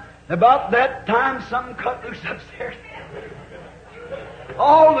time. About that time, something cut loose upstairs.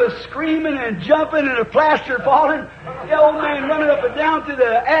 All the screaming and jumping and the plaster falling. The old man running up and down through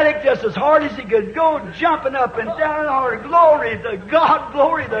the attic just as hard as he could go, jumping up and down and hard. Glory to God,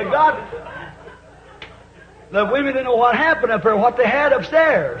 glory to God. The women didn't know what happened up there, what they had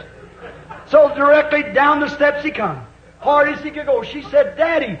upstairs. So directly down the steps he come. Hard as he could go. She said,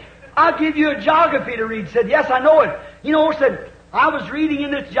 Daddy, I'll give you a geography to read. He said, yes, I know it. You know, said, I was reading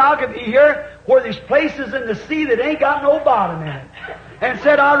in this geography here where there's places in the sea that ain't got no bottom in it. and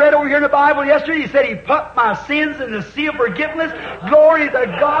said, I read over here in the Bible yesterday, he said he put my sins in the sea of forgiveness. Glory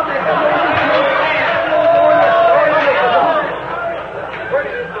to God.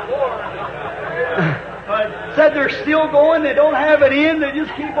 Said they're still going, they don't have an end, they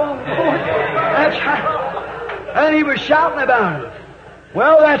just keep on going. That's right. And he was shouting about it.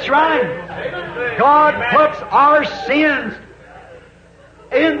 Well, that's right. God puts our sins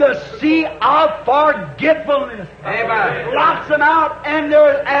in the sea of forgetfulness. Amen. Blots them out, and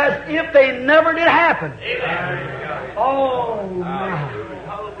they're as if they never did happen. Oh, my.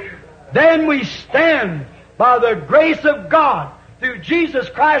 Then we stand by the grace of God through Jesus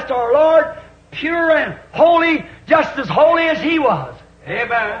Christ our Lord, pure and holy, just as holy as He was.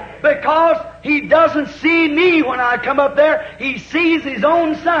 Amen. Because He doesn't see me when I come up there, He sees His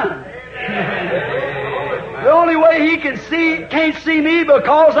own Son. The only way He can't see me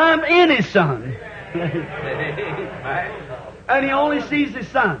because I'm in His Son. And He only sees His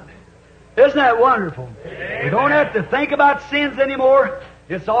Son. Isn't that wonderful? We don't have to think about sins anymore.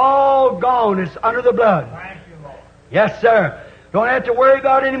 It's all gone. It's under the blood. Yes, sir. Don't have to worry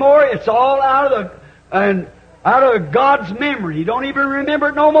about it anymore. It's all out of God's memory. You don't even remember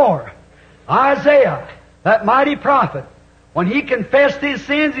it no more. Isaiah, that mighty prophet, when he confessed his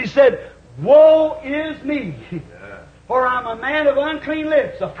sins, he said, woe is me, for I'm a man of unclean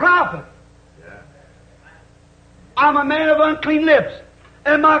lips. A prophet. I'm a man of unclean lips,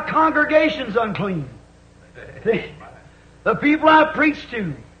 and my congregation's unclean. The people I preach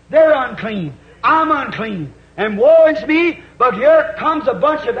to, they're unclean. I'm unclean. And woe is me, but here comes a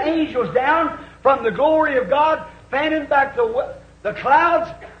bunch of angels down from the glory of God, fanning back the clouds,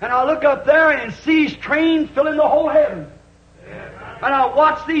 and I look up there and see His train filling the whole heaven. And I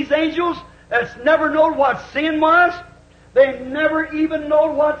watch these angels that's never known what sin was. They never even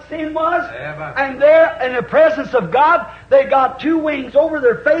known what sin was. And there, in the presence of God, they got two wings over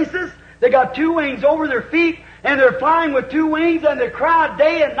their faces, they got two wings over their feet, and they're flying with two wings, and they cry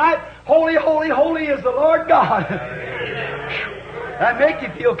day and night, holy, holy, holy is the Lord God. That'd make you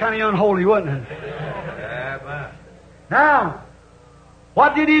feel kind of unholy, wouldn't it? Now,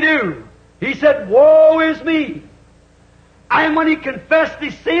 what did he do? He said, woe is me. And when he confessed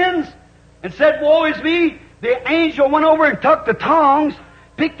his sins and said, woe is me, the angel went over and took the tongs,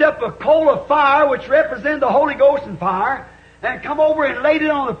 picked up a coal of fire, which represented the Holy Ghost and fire, and come over and laid it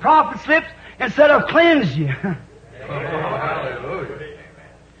on the prophet's lips and said, I've cleansed you.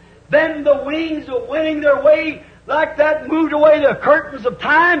 Then the wings were winning their way like that, moved away the curtains of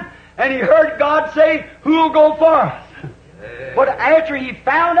time, and he heard God say, who'll go for us? But after he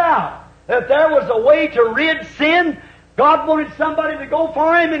found out that there was a way to rid sin, God wanted somebody to go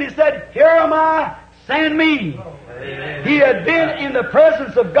for him, and he said, here am I, send me. He had been in the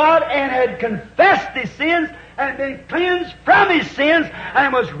presence of God and had confessed his sins and been cleansed from his sins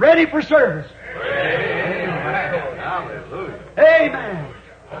and was ready for service. Amen.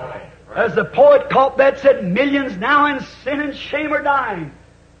 As the poet Cobbett said, millions now in sin and shame are dying.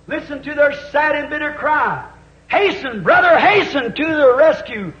 Listen to their sad and bitter cry. Hasten, brother, hasten to the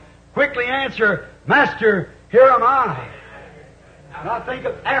rescue. Quickly answer, Master, here am I. And I think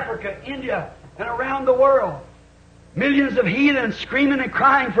of Africa, India, and around the world. Millions of heathens screaming and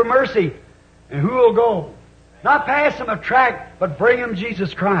crying for mercy. And who will go? Not pass them a tract, but bring them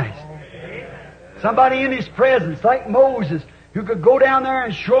Jesus Christ. Somebody in His presence, like Moses, who could go down there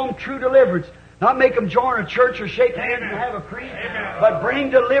and show them true deliverance. Not make them join a church or shake hands and have a creed, but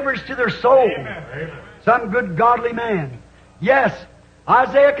bring deliverance to their soul. Some good godly man. Yes,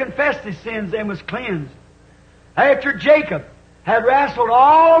 Isaiah confessed his sins and was cleansed. After Jacob had wrestled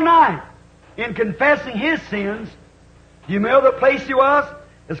all night in confessing his sins, you know the place he was?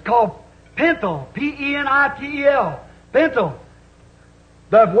 It's called Pentel, P-E-N-I-T-E-L. Pentel.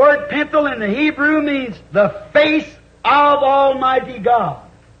 The word Pentel in the Hebrew means the face of Almighty God.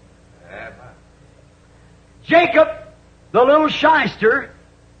 Jacob, the little shyster,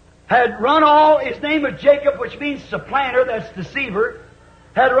 had run all, his name was Jacob, which means supplanter, that's deceiver,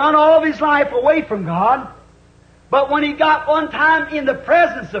 had run all of his life away from God. But when he got one time in the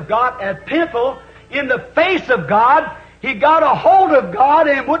presence of God at Pentel, in the face of God, he got a hold of God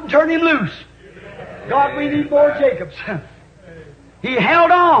and wouldn't turn him loose. God, we need more Jacobs. He held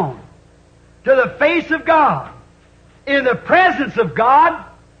on to the face of God. In the presence of God,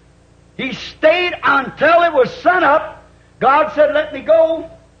 he stayed until it was sun up. God said, let me go,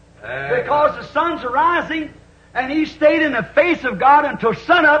 because the sun's arising. And he stayed in the face of God until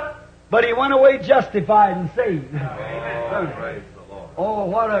sun up, but he went away justified and saved. Oh,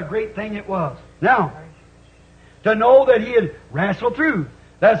 what a great thing it was. Now, to know that he had wrestled through.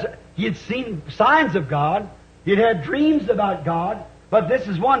 He had seen signs of God. He'd had dreams about God. But this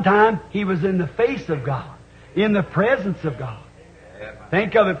is one time he was in the face of God, in the presence of God.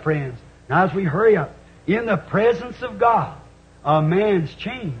 Think of it, friends. Now as we hurry up, in the presence of God, a man's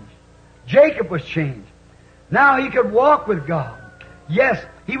changed. Jacob was changed. Now he could walk with God. Yes,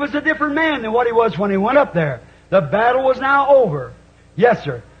 he was a different man than what he was when he went up there. The battle was now over. Yes,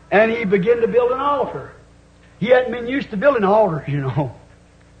 sir. And he began to build an altar. He hadn't been used to building altars, you know.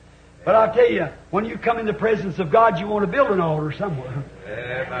 But I'll tell you, when you come in the presence of God, you want to build an altar somewhere.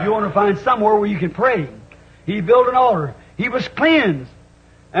 Amen. You want to find somewhere where you can pray. He built an altar. He was cleansed.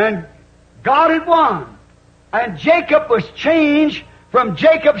 And God had won. And Jacob was changed from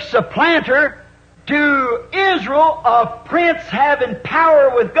Jacob's supplanter to Israel, a prince having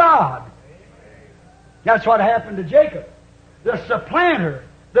power with God. That's what happened to Jacob. The supplanter,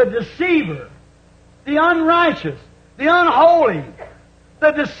 the deceiver, the unrighteous, the unholy,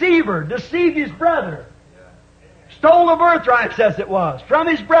 the deceiver, deceived his brother. Stole the birthright, as it was, from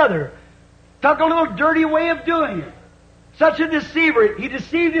his brother. Took a little dirty way of doing it. Such a deceiver. He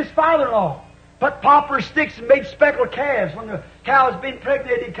deceived his father-in-law. Put poplar sticks and made speckled calves. When the cow was being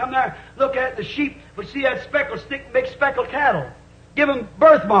pregnant, he'd come there, look at the sheep, would see that speckled stick and make speckled cattle. Give them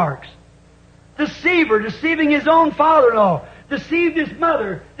birthmarks. Deceiver, deceiving his own father-in-law. Deceived his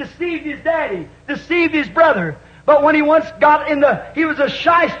mother. Deceived his daddy. Deceived his brother. But when he once got he was a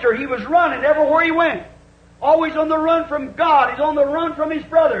shyster. He was running everywhere he went. Always on the run from God. He's on the run from his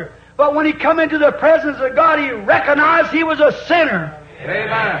brother. But when he come into the presence of God, he recognized he was a sinner.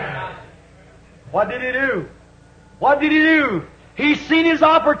 Amen. What did he do? What did he do? He seen his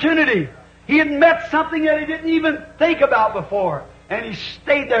opportunity. He had met something that he didn't even think about before. And he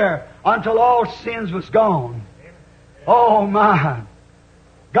stayed there until all sins was gone. Oh my.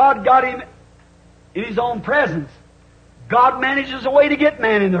 God got him in His own presence. God manages a way to get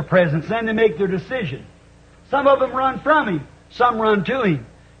man in their presence and to make their decision. Some of them run from Him. Some run to Him.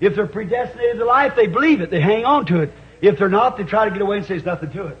 If they're predestinated to life, they believe it. They hang on to it. If they're not, they try to get away and say there's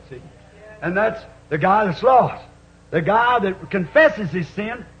nothing to it. See? And that's the guy that's lost. The guy that confesses his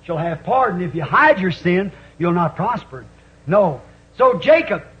sin shall have pardon. If you hide your sin, you'll not prosper. No. So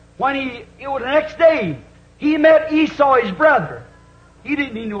Jacob, it was the next day, he met Esau, his brother. He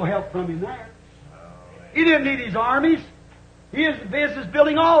didn't need no help from him there. He didn't need his armies. He was in business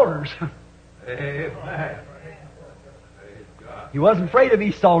building altars. Amen. He wasn't afraid of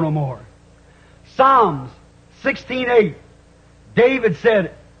Esau no more. Psalms 16:8. David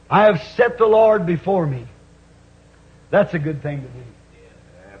said, I have set the Lord before me. That's a good thing to do.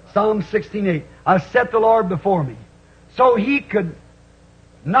 Psalm 16:8. I've set the Lord before me. So he could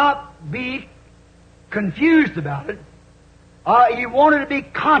not be confused about it. He wanted to be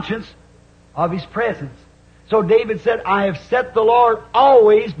conscious of His presence. So David said, I have set the Lord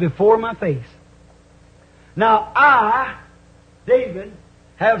always before my face. Now I, David,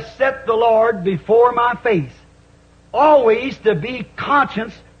 have set the Lord before my face. Always to be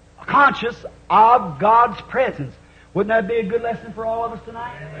conscious of God's presence. Wouldn't that be a good lesson for all of us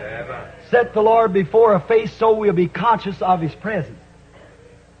tonight? Amen. Set the Lord before our face so we'll be conscious of His presence.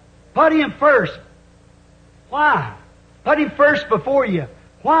 Put Him first. Why? Put Him first before you.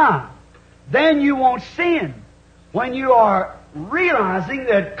 Why? Then you won't sin. When you are realizing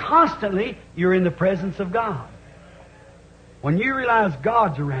that constantly you're in the presence of God. When you realize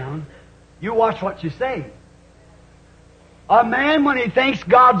God's around, you watch what you say. A man, when he thinks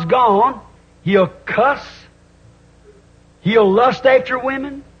God's gone, he'll cuss. He'll lust after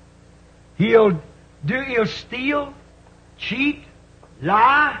women. He'll steal, cheat,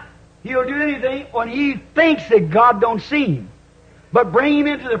 lie. He'll do anything when he thinks that God don't see him. But bring him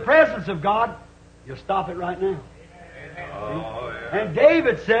into the presence of God, you'll stop it right now. Oh, yeah. And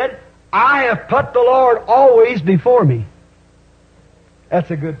David said, I have put the Lord always before me. That's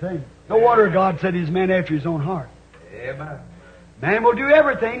a good thing. No wonder God said He's a man after His own heart. Amen. Man will do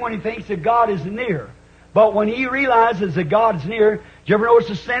everything when he thinks that God is near. But when he realizes that God is near, did you ever notice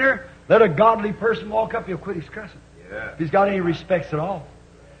a sinner? Let a godly person walk up, he'll quit his cussing. Yeah. If he's got any respects at all.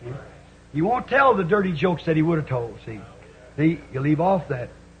 He won't tell the dirty jokes that he would have told, see. You leave off that.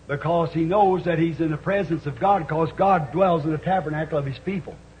 Because he knows that he's in the presence of God, because God dwells in the tabernacle of His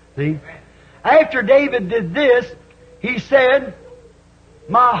people. See? After David did this, he said,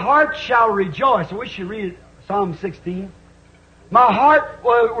 my heart shall rejoice. We should read Psalm 16. My heart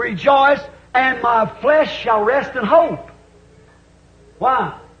will rejoice, and my flesh shall rest in hope.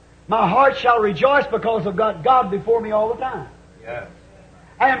 Why? My heart shall rejoice because I've got God before me all the time. Yes.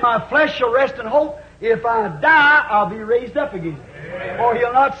 And my flesh shall rest in hope. If I die, I'll be raised up again. For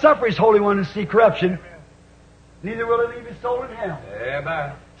He'll not suffer His Holy One to see corruption, neither will He leave His soul in hell.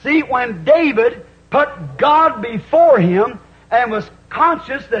 Amen. See, when David put God before him and was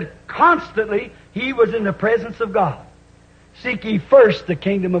conscious that constantly he was in the presence of God. Seek ye first the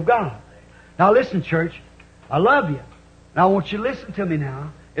kingdom of God. Now listen, church, I love you. Now I want you to listen to me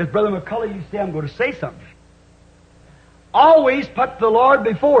now. As Brother McCullough used to say, I'm going to say something. Always put the Lord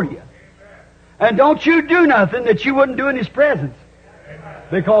before you. And don't you do nothing that you wouldn't do in His presence.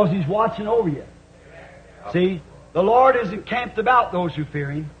 Because He's watching over you. See, the Lord is encamped about those who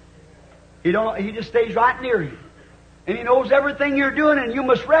fear Him. He just stays right near you. And He knows everything you're doing, and you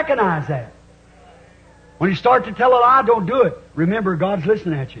must recognize that. When you start to tell a lie, don't do it. Remember, God's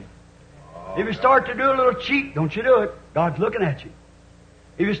listening at you. If you start to do a little cheat, don't you do it. God's looking at you.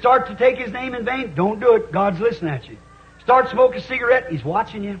 If you start to take His name in vain, don't do it. God's listening at you. Start smoking a cigarette, He's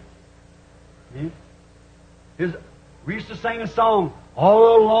watching you. We used to sing a song,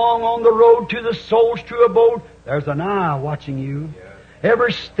 all along on the road to the soul's true abode, there's an eye watching you.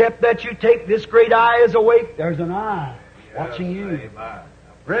 Every step that you take, this great eye is awake, there's an eye watching you.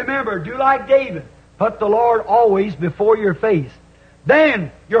 Remember, do like David. Put the Lord always before your face.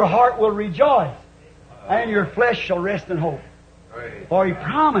 Then your heart will rejoice, and your flesh shall rest in hope. For He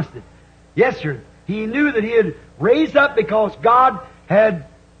promised it. Yes, sir. He knew that He had raised up because God had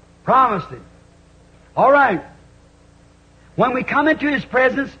promised it. All right. When we come into His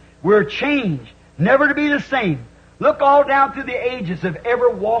presence, we're changed, never to be the same. Look all down through the ages of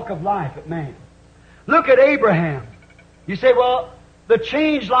every walk of life of man. Look at Abraham. You say, well, the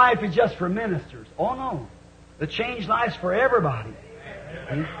changed life is just for ministers. Oh, no. The changed life's for everybody.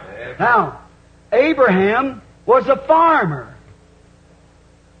 Now, Abraham was a farmer.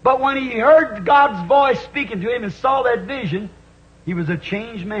 But when he heard God's voice speaking to him and saw that vision, he was a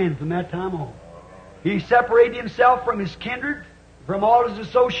changed man from that time on. He separated himself from his kindred, from all his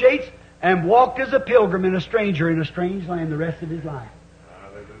associates, and walked as a pilgrim and a stranger in a strange land the rest of his life.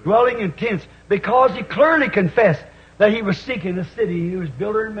 Dwelling in tents, because he clearly confessed that he was seeking a city whose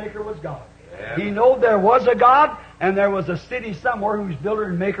builder and maker was God. He knew there was a God, and there was a city somewhere whose builder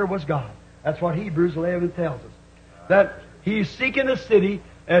and maker was God. That's what Hebrews 11 tells us. That he's seeking a city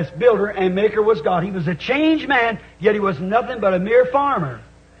as builder and maker was God. He was a changed man, yet he was nothing but a mere farmer.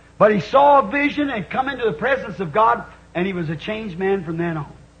 But he saw a vision and come into the presence of God, and he was a changed man from then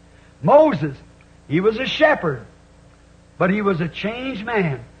on. Moses, he was a shepherd, but he was a changed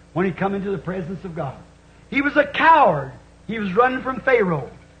man when he come into the presence of God. He was a coward. He was running from Pharaoh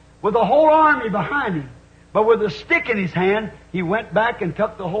with a whole army behind him. But with a stick in his hand, he went back and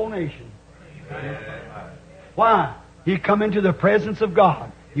took the whole nation. Why? He come into the presence of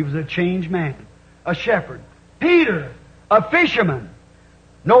God. He was a changed man, a shepherd. Peter, a fisherman,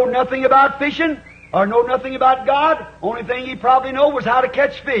 know nothing about fishing or know nothing about God. Only thing he probably knew was how to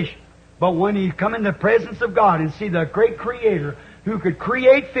catch fish. But when he come in the presence of God and see the great Creator who could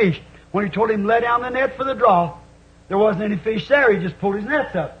create fish, when He told him let down the net for the draw, there wasn't any fish there. He just pulled his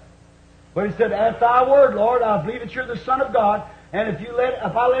nets up. But he said, at Thy word, Lord, I believe that You're the Son of God. And if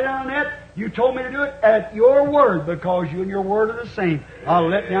I lay down the net, You told me to do it at Your word, because You and Your word are the same. I'll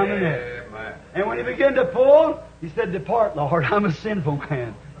let down the net. And when he began to pull, he said, depart, Lord, I'm a sinful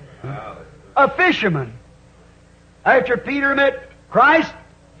man. A fisherman. After Peter met Christ,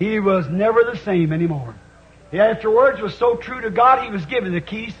 he was never the same anymore. He afterwards was so true to God, he was given the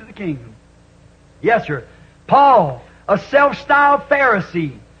keys to the kingdom. Yes, sir. Paul, a self-styled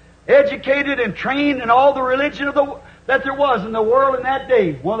Pharisee, educated and trained in all the religion that there was in the world in that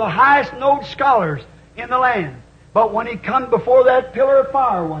day, one of the highest known scholars in the land. But when he come before that pillar of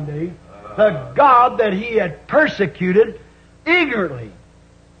fire one day, the God that he had persecuted ignorantly.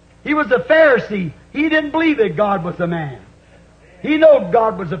 He was a Pharisee. He didn't believe that God was a man. He knew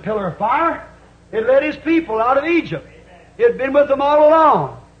God was a pillar of fire. It led His people out of Egypt. It had been with them all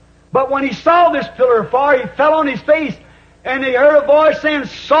along. But when he saw this pillar of fire, he fell on his face, and he heard a voice saying,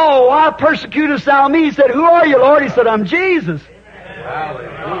 Saul, why persecutest thou me? He said, who are you, Lord? He said, I'm Jesus.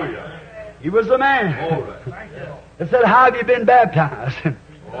 Hallelujah. He was a man. Glory. He said, how have you been baptized?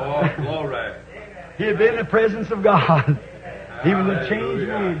 Oh, glory. He had been in the presence of God. He was a changed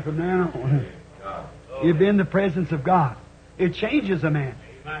man from now on. He had been in the presence of God. It changes a man.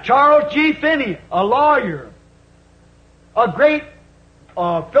 Charles G. Finney, a lawyer, a great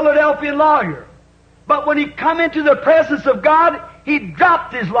Philadelphia lawyer. But when he come into the presence of God, he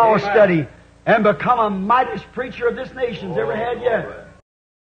dropped his law study and become a mightiest preacher of this nation's ever had yet.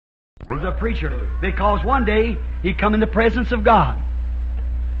 He was a preacher because one day he come in the presence of God.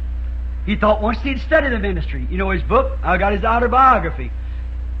 He thought once he'd studied the ministry, you know his book, I got his autobiography.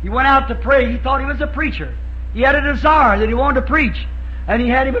 He went out to pray. He thought he was a preacher. He had a desire that he wanted to preach. And he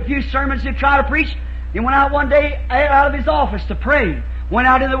had him a few sermons to try to preach. He went out one day out of his office to pray. went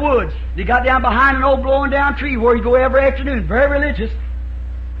out in the woods. He got down behind an old blowing down tree where he'd go every afternoon. Very religious.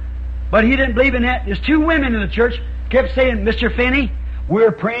 But he didn't believe in that. There's two women in the church kept saying, Mr. Finney,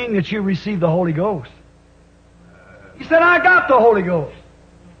 we're praying that you receive the Holy Ghost. He said, I got the Holy Ghost.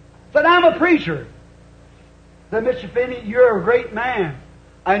 Said, I'm a preacher. Said, Mr. Finney, you're a great man,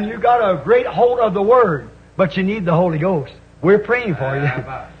 and you got a great hold of the Word, but you need the Holy Ghost. We're praying for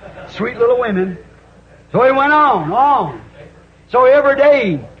you. Sweet little women. So he went on. So every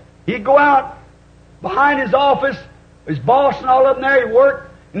day, he'd go out behind his office, his boss and all of them there, he'd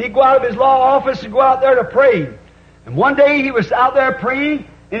work, and he'd go out of his law office and go out there to pray. And one day he was out there praying,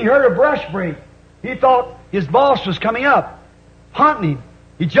 and he heard a brush break. He thought his boss was coming up, hunting him.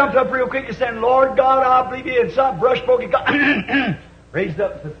 He jumped up real quick and said, Lord God, I believe he had some brush broke. He got raised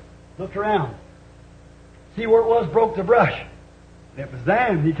up and said, looked around. See where it was, broke the brush. And it was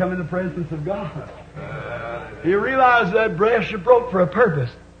then he come in the presence of God. He realized that brush had broke for a purpose.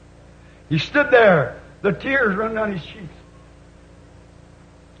 He stood there, the tears running down his cheeks.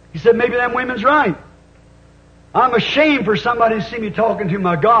 He said, maybe them women's right. I'm ashamed for somebody to see me talking to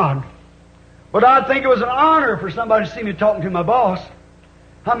my God. But I'd think it was an honor for somebody to see me talking to my boss.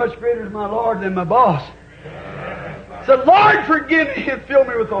 How much greater is my Lord than my boss? He said, Lord, forgive me and fill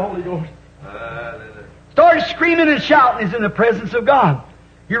me with the Holy Ghost. Started screaming and shouting. He's in the presence of God.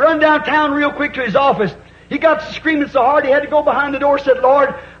 He run downtown real quick to his office. He got to screaming so hard he had to go behind the door and said,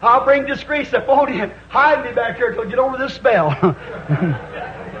 Lord, I'll bring disgrace upon you and hide me back here till I get over this spell.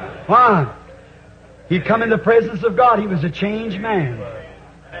 Why? He'd come in the presence of God. He was a changed man.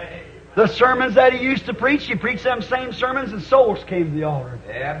 The sermons that he used to preach, he preached them same sermons and souls came to the altar.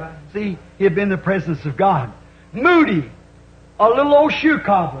 Yeah. See, he had been in the presence of God. Moody, a little old shoe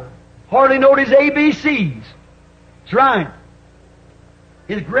cobbler, hardly knowed his ABCs. That's right.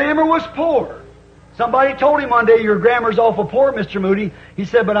 His grammar was poor. Somebody told him one day, your grammar's awful poor, Mr. Moody. He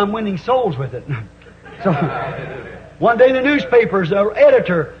said, but I'm winning souls with it. So, one day the newspapers, the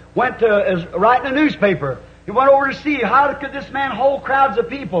editor went to writing a newspaper. He went over to see how could this man hold crowds of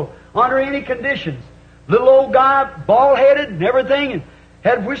people under any conditions. Little old guy, bald-headed and everything, and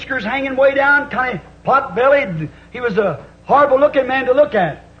had whiskers hanging way down, kind of pot-bellied. He was a horrible-looking man to look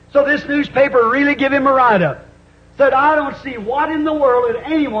at. So this newspaper really gave him a write-up. Said, I don't see what in the world that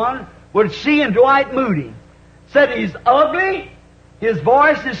anyone would see in Dwight Moody. Said he's ugly, his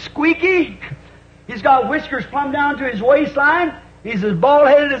voice is squeaky, he's got whiskers plumb down to his waistline, he's as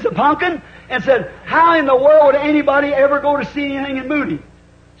bald-headed as a pumpkin, and said, how in the world would anybody ever go to see anything in Moody?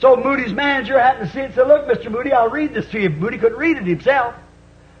 So Moody's manager happened to see it and said, look, Mr. Moody, I'll read this to you. Moody couldn't read it himself.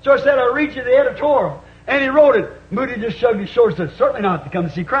 So I said, I'll read you the editorial. And he wrote it. Moody just shrugged his shoulders and said, certainly not to come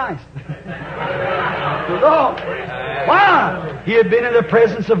to see Christ. Why? He had been in the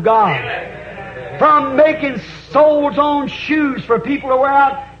presence of God. From making soles on shoes for people to wear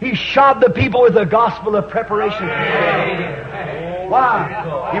out, he shod the people with the gospel of preparation.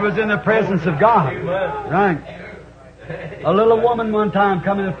 Why? He was in the presence of God. Right. A little woman one time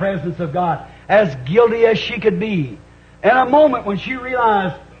come in the presence of God, as guilty as she could be. In a moment when she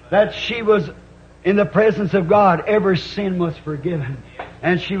realized that she was in the presence of God, every sin was forgiven.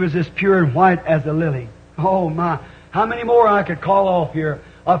 And she was as pure and white as a lily. Oh my. How many more I could call off here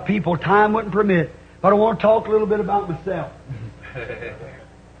of people time wouldn't permit. But I want to talk a little bit about myself.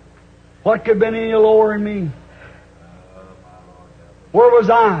 What could have been any lower in me? Where was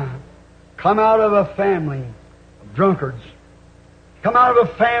I? Come out of a family of drunkards. Come out of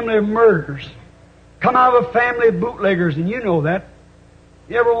a family of murderers. Come out of a family of bootleggers, and you know that.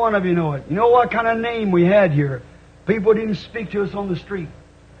 Every one of you know it. You know what kind of name we had here. People didn't speak to us on the street.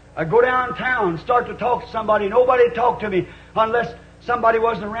 I'd go downtown and start to talk to somebody. Nobody would talk to me unless somebody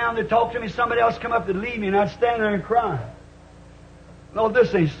wasn't around to talk to me. Somebody else come up to leave me, and I'd stand there and cry. No,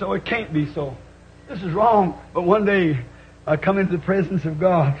 this ain't so. It can't be so. This is wrong. But one day, I come into the presence of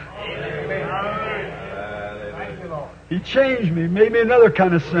God. He changed me, made me another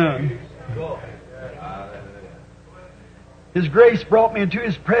kind of son. His grace brought me into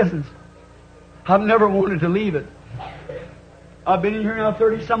His presence. I've never wanted to leave it. I've been in here now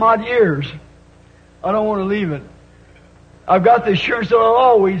 30-some-odd years. I don't want to leave it. I've got the assurance that I'll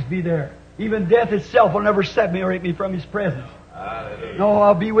always be there. Even death itself will never separate me from His presence. No,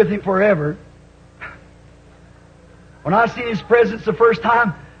 I'll be with Him forever. When I seen His presence the first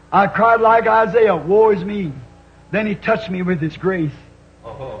time, I cried like Isaiah, woe is me. Then He touched me with His grace.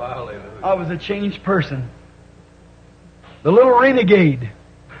 I was a changed person. The little renegade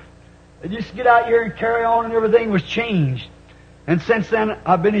that used to get out here and carry on and everything was changed. And since then,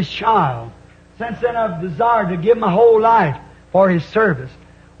 I've been His child. Since then, I've desired to give my whole life for His service.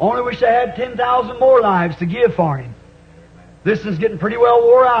 Only wish I had 10,000 more lives to give for Him. This is getting pretty well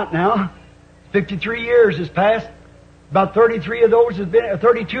wore out now. 53 years has passed. About 32 of those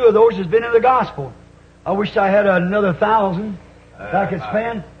has been in the gospel. I wish I had another 1,000 that I could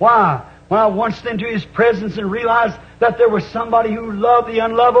spend. Why? When I once into His presence and realized that there was somebody who loved the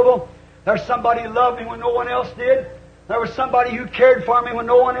unlovable. There's somebody who loved me when no one else did. There was somebody who cared for me when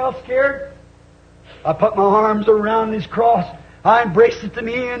no one else cared. I put my arms around His cross. I embraced it to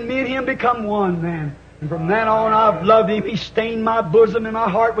me, and Him become one, man. And from then on, I've loved Him. He stained my bosom and my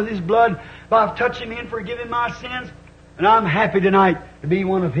heart with His blood by touching me and forgiving my sins. And I'm happy tonight to be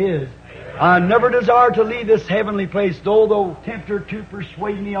one of His. I never desire to leave this heavenly place, though tempter to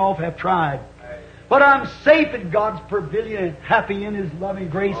persuade me off have tried. But I'm safe in God's pavilion, happy in His loving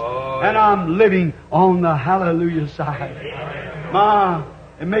grace, and I'm living on the hallelujah side.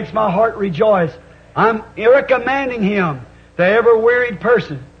 It makes my heart rejoice. I'm recommending Him to every wearied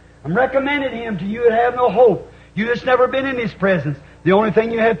person. I'm recommending Him to you that have no hope. You that's never been in His presence. The only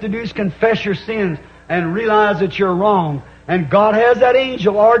thing you have to do is confess your sins and realize that you're wrong. And God has that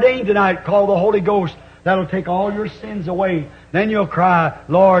angel ordained tonight called the Holy Ghost that'll take all your sins away. Then you'll cry,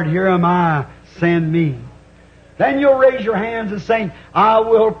 Lord, here am I, send me. Then you'll raise your hands and say, I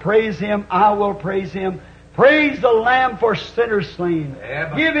will praise Him, I will praise Him. Praise the Lamb for sinners slain.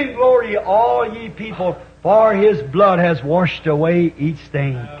 Give Him glory, all ye people, for His blood has washed away each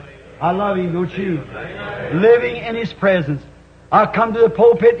stain. I love Him, don't you? Living in His presence. I come to the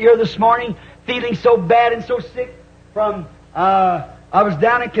pulpit here this morning feeling so bad and so sick from, I was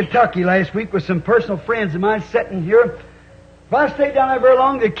down in Kentucky last week with some personal friends of mine sitting here. If I stayed down there very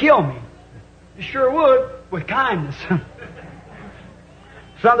long, they'd kill me. You sure would, with kindness.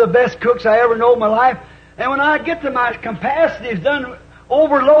 Some of the best cooks I ever know in my life. And when I get to my capacity, it's done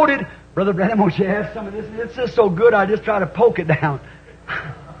overloaded. Brother Branham, won't you have some of this? It's just so good, I just try to poke it down.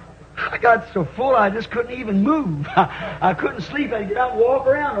 I got so full, I just couldn't even move. I couldn't sleep. I had to get out and walk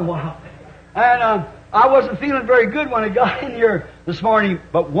around a while. And I wasn't feeling very good when I got in here this morning,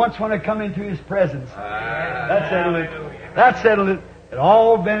 but once when I come into His presence, that settled it. That settled it. It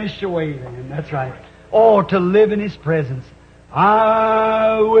all vanished away then. That's right. Oh, to live in His presence.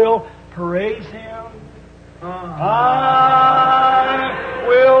 I will praise Him. I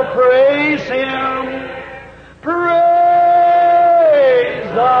will praise Him. Praise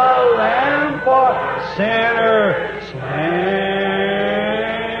the Lamb for sinners slain.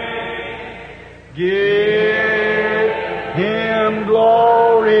 Give Him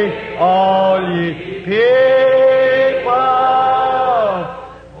glory, all ye people,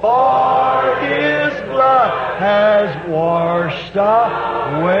 for His blood has washed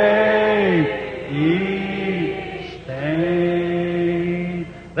away each stain.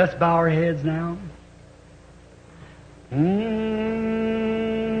 Let's bow our heads now.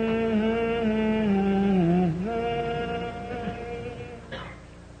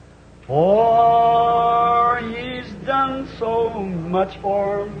 For He's done so much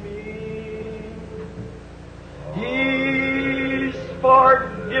for me. He's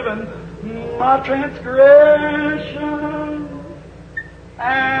forgiven my transgression,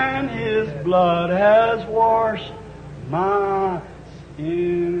 and His blood has washed my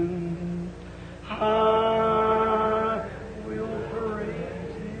sin. I will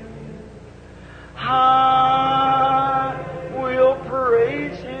praise Him. I will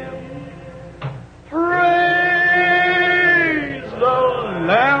praise Him. Praise the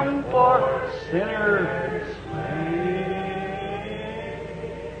Lamb for sinners slain.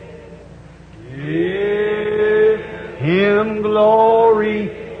 Give Him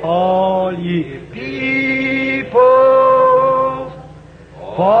glory, all ye people,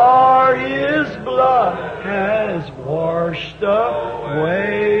 for His blood has washed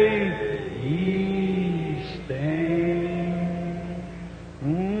away ye stain.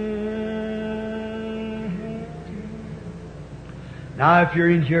 Now, if you're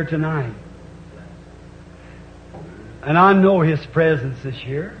in here tonight, and I know His presence is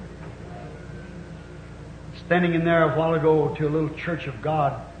here, standing in there a while ago to a little Church of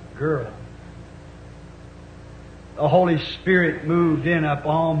God girl, the Holy Spirit moved in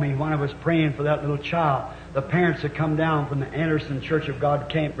upon me when I was praying for that little child. The parents had come down from the Anderson Church of God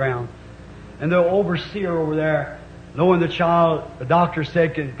campground, and the overseer over there, knowing the child, the doctor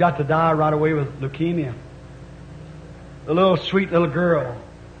said had got to die right away with leukemia. The little sweet little girl,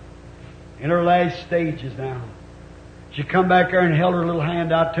 in her last stages now. She come back there and held her little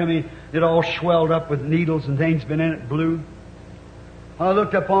hand out to me. It all swelled up with needles and things been in it, blue. When I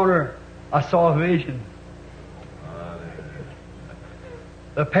looked upon her, I saw a vision.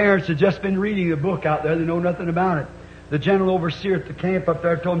 The parents had just been reading the book out there. They know nothing about it. The general overseer at the camp up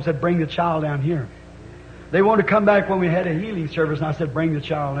there told them, said, bring the child down here. They wanted to come back when we had a healing service, and I said, bring the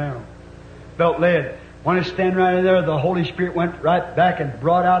child now. Felt led. When I stand right in there, the Holy Spirit went right back and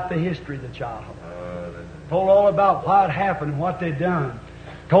brought out the history of the child. Told all about why it happened and what they'd done.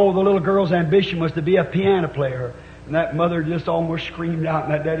 Told the little girl's ambition was to be a piano player. And that mother just almost screamed out,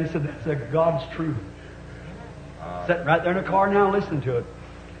 and that daddy said, that's God's truth. Sitting right there in the car now listening to it.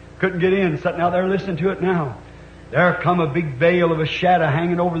 Couldn't get in, sitting out there listening to it now. There come a big veil of a shadow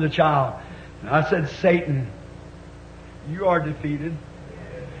hanging over the child. And I said, Satan, you are defeated.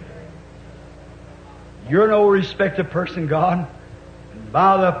 You're no respected person, God. And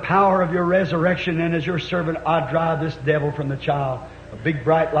by the power of your resurrection and as your servant, I drive this devil from the child. A big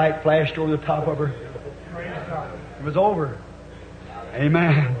bright light flashed over the top of her. It was over.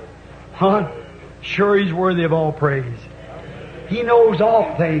 Amen. Huh? Sure, He's worthy of all praise. He knows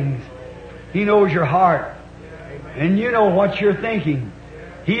all things. He knows your heart. And you know what you're thinking.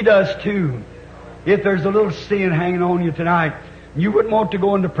 He does too. If there's a little sin hanging on you tonight, you wouldn't want to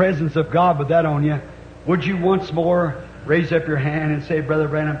go in the presence of God with that on you, would you once more raise up your hand and say, Brother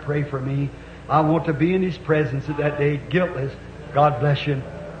Branham, pray for me. I want to be in His presence at that day, guiltless. God bless you.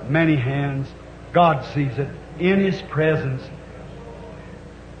 Many hands. God sees it. In His presence.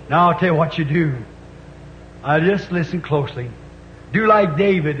 Now I'll tell you what you do. I just listen closely. Do like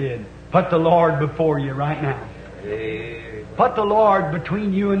David did. Put the Lord before you right now. Put the Lord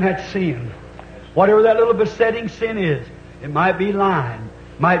between you and that sin. Whatever that little besetting sin is. It might be lying.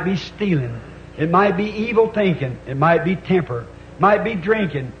 Might be stealing. It might be evil thinking. It might be temper. Might be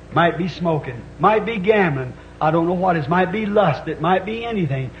drinking. Might be smoking. Might be gambling. I don't know what it is. Might be lust. It might be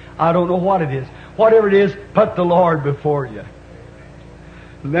anything. I don't know what it is. Whatever it is, put the Lord before you.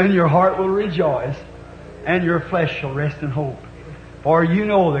 Then your heart will rejoice, and your flesh shall rest in hope. For you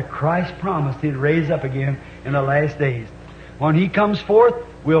know that Christ promised He'd raise up again in the last days. When He comes forth,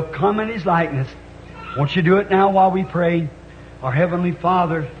 we'll come in His likeness. Won't you do it now while we pray? Our Heavenly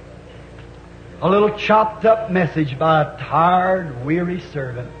Father, a little chopped up message by a tired, weary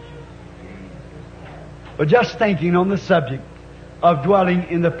servant. But just thinking on the subject of dwelling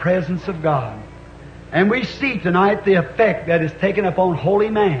in the presence of God. And we see tonight the effect that is taken upon holy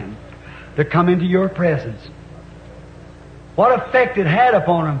man to come into your presence. What effect it had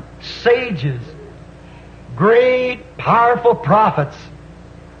upon them. Sages, great, powerful prophets,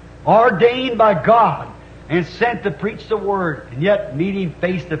 ordained by God and sent to preach the Word, and yet meet Him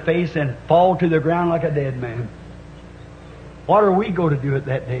face to face and fall to the ground like a dead man. What are we going to do at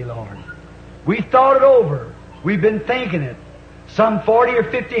that day, Lord? We thought it over. We've been thinking it. Some 40 or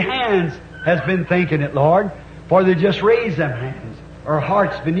 50 hands has been thinking it, Lord, for they just raised them hands, or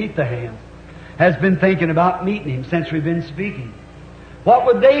hearts beneath the hands, has been thinking about meeting Him since we've been speaking. What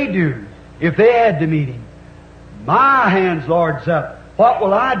would they do if they had to meet Him? My hands, Lord's up. What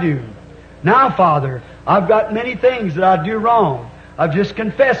will I do? Now, Father, I've got many things that I do wrong. I've just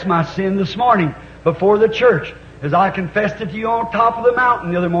confessed my sin this morning before the church, as I confessed it to you on top of the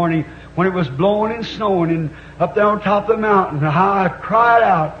mountain the other morning when it was blowing and snowing, and up there on top of the mountain, how I cried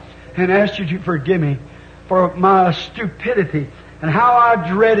out and asked you to forgive me for my stupidity, and how I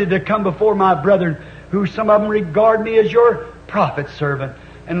dreaded to come before my brethren, who some of them regard me as your prophet servant.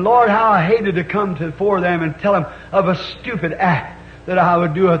 And Lord, how I hated to come before them and tell them of a stupid act, that I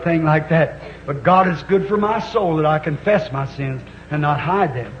would do a thing like that. But God, is good for my soul that I confess my sins and not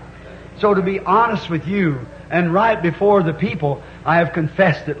hide them. So to be honest with you and right before the people, I have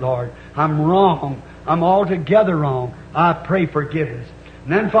confessed it, Lord. I'm wrong. I'm altogether wrong. I pray forgiveness.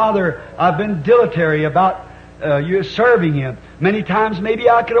 And then, Father, I've been dilatory about you serving you. Many times maybe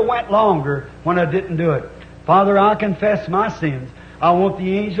I could have went longer when I didn't do it. Father, I confess my sins. I want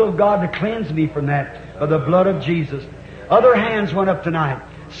the angel of God to cleanse me from that by the blood of Jesus. Other hands went up tonight.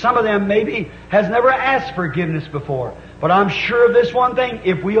 Some of them maybe has never asked forgiveness before. But I'm sure of this one thing.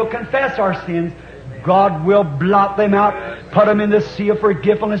 If we'll confess our sins, God will blot them out, put them in the sea of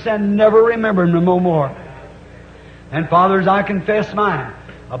forgetfulness, and never remember them no more. And fathers, I confess mine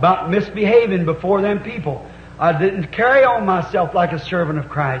about misbehaving before them people. I didn't carry on myself like a servant of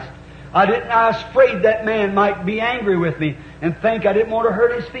Christ. I was afraid that man might be angry with me and think I didn't want to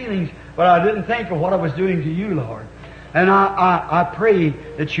hurt his feelings, but I didn't think of what I was doing to you, Lord. And I pray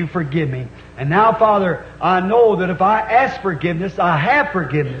that you forgive me. And now, Father, I know that if I ask forgiveness, I have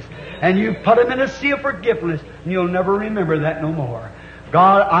forgiveness. And you put them in a sea of forgiveness, and you'll never remember that no more.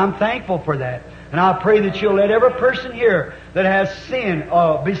 God, I'm thankful for that. And I pray that you'll let every person here that has sin,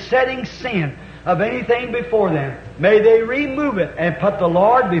 besetting sin of anything before them, may they remove it and put the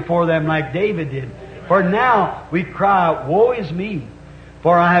Lord before them like David did. For now we cry, woe is me,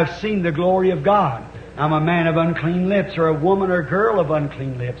 for I have seen the glory of God. I'm a man of unclean lips, or a woman or girl of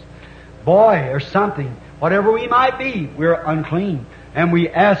unclean lips. Boy, or something. Whatever we might be, we're unclean. And we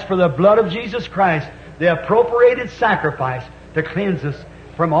ask for the blood of Jesus Christ, the appropriated sacrifice, to cleanse us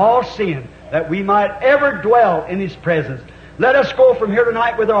from all sin, that we might ever dwell in His presence. Let us go from here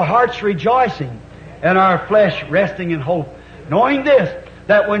tonight with our hearts rejoicing and our flesh resting in hope, knowing this,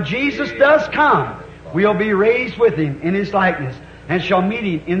 that when Jesus does come, we'll be raised with Him in His likeness and shall meet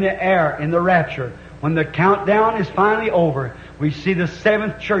Him in the air, in the rapture. When the countdown is finally over, we see the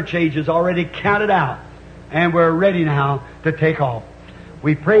seventh church age is already counted out, and we're ready now to take off.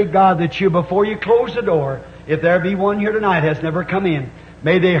 We pray, God, that you, before you close the door, if there be one here tonight has never come in,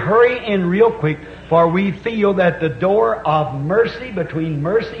 may they hurry in real quick, for we feel that the door of mercy, between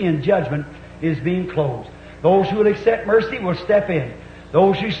mercy and judgment, is being closed. Those who will accept mercy will step in.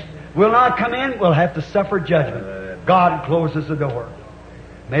 Those who will not come in will have to suffer judgment. God closes the door.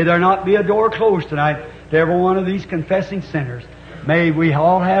 May there not be a door closed tonight to every one of these confessing sinners. May we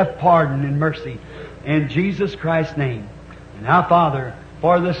all have pardon and mercy in Jesus Christ's name. And now, Father,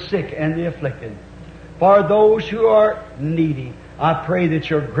 for the sick and the afflicted, for those who are needy, I pray that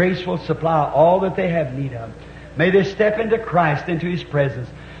your grace will supply all that they have need of. May they step into Christ, into His presence.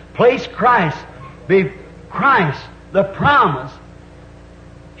 Place Christ, be Christ, the promise.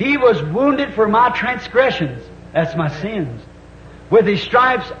 He was wounded for my transgressions. That's my sins. With His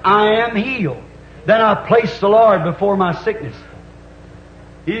stripes I am healed. Then I place the Lord before my sickness.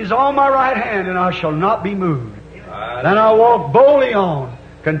 He is on my right hand, and I shall not be moved. Then I walk boldly on,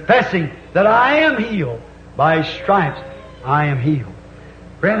 confessing that I am healed. By His stripes I am healed.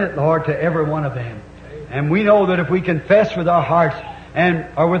 Grant it, Lord, to every one of them. And we know that if we confess with our hearts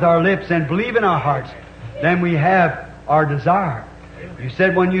or with our lips and believe in our hearts, then we have our desire. You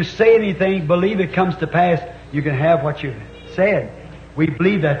said when you say anything, believe it comes to pass, you can have what you said. We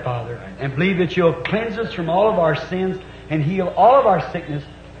believe that, Father, and believe that you'll cleanse us from all of our sins and heal all of our sickness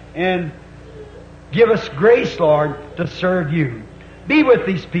and give us grace, Lord, to serve you. Be with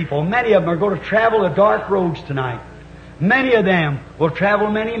these people. Many of them are going to travel the dark roads tonight. Many of them will travel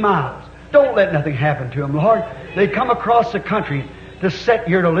many miles. Don't let nothing happen to them, Lord. They come across the country to sit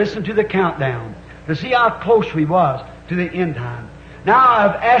here to listen to the countdown, to see how close we was to the end time. Now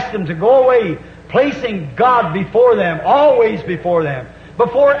I've asked them to go away, placing God before them, always before them,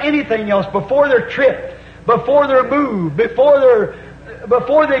 before anything else, before their trip, before their move,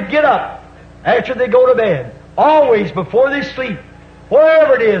 before they get up, after they go to bed, always before they sleep,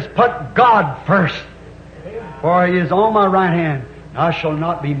 wherever it is, put God first. For He is on my right hand, and I shall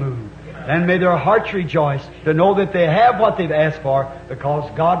not be moved. And may their hearts rejoice to know that they have what they've asked for, because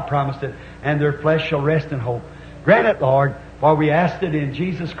God promised it, and their flesh shall rest in hope. Grant it, Lord, for we asked it in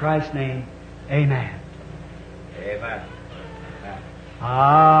Jesus Christ's name. Amen. Amen.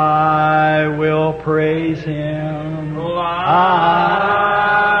 I will praise Him. I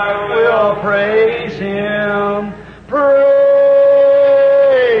will praise Him. Praise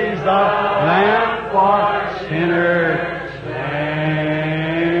the Lamb for sinners slain.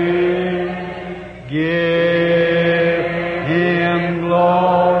 Give Him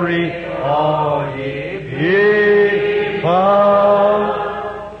glory, all ye people,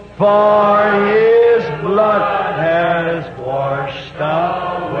 for His blood has washed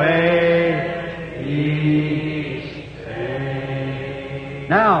away these things.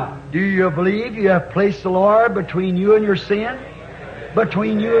 Now, do you believe you have placed the Lord between you and your sin?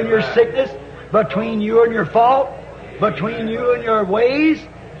 Between you and your sickness? Between you and your fault? Between you and your ways?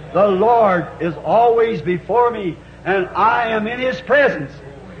 The Lord is always before me, and I am in His presence.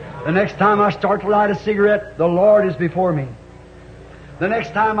 The next time I start to light a cigarette, the Lord is before me. The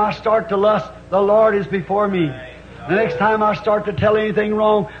next time I start to lust, the Lord is before me. The next time I start to tell anything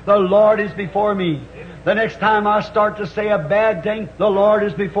wrong, the Lord is before me. The next time I start to say a bad thing, the Lord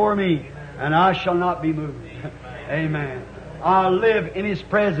is before me, and I shall not be moved. Amen. I'll live in His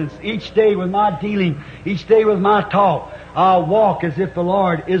presence each day with my dealing, each day with my talk. I'll walk as if the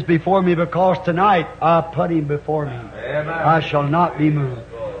Lord is before me, because tonight I put Him before me. Amen. I shall not be moved.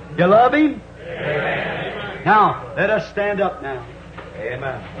 You love Him? Amen. Now, let us stand up now.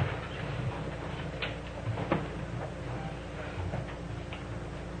 Amen.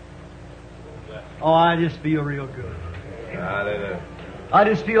 Oh, I just feel real good. Hallelujah. I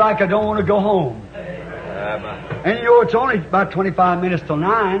just feel like I don't want to go home. Amen. And you know, it's only about 25 minutes till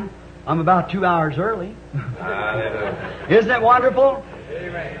 9. I'm about 2 hours early. Hallelujah. Isn't that wonderful?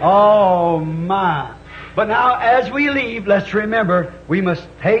 Oh, my. But now, as we leave, let's remember, we must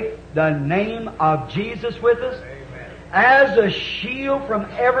take the name of Jesus with us as a shield from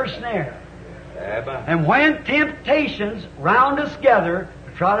every snare. Amen. And when temptations round us together,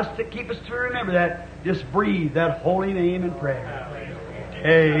 try to keep us to remember that, just breathe that holy name in prayer.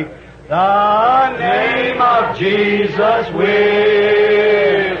 Take the name of Jesus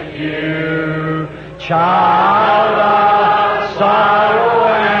with you, child of sorrow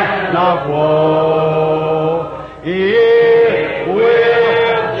and of woe. It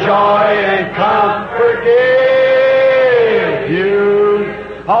will joy and comfort give you.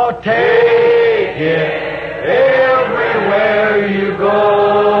 Oh, take it everywhere you go.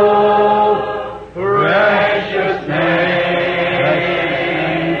 Precious name,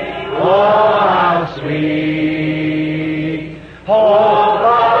 oh, how sweet. Oh,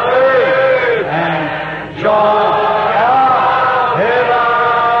 Father and joy of heaven.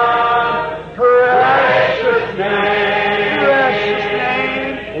 Precious name,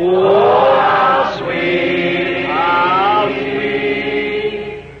 oh, how sweet, how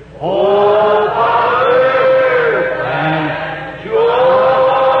sweet. Oh, Father and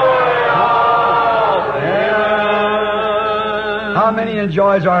joy of heaven. How many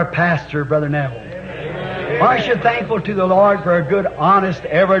enjoys our pastor, Brother Neville? Aren't you thankful to the Lord for a good, honest,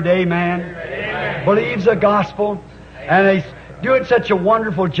 everyday man? Believes the gospel, and he's doing such a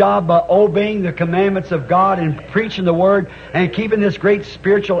wonderful job by obeying the commandments of God and preaching the Word and keeping this great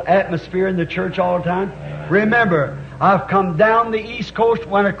spiritual atmosphere in the church all the time. Remember, I've come down the East Coast,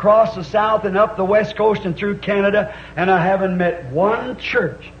 went across the South and up the West Coast and through Canada, and I haven't met one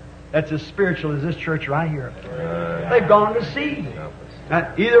church that's as spiritual as this church right here. They've gone to seed.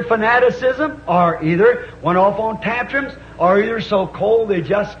 Either fanaticism, or either went off on tantrums, or either so cold they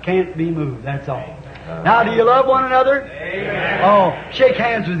just can't be moved. That's all. Now, do you love one another? Amen. Oh, shake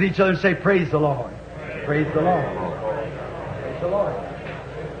hands with each other and say, praise the Lord. Praise the Lord. Praise the Lord.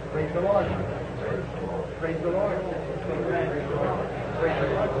 Praise the Lord. Praise the Lord. Praise the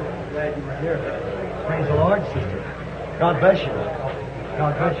Lord. Glad you were here. Praise the Lord, sister. God bless you.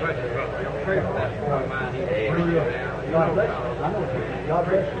 God bless you. God bless you. I know. God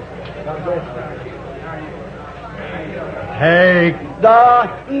bless you. God bless you. Take the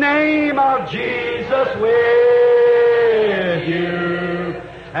name of Jesus with you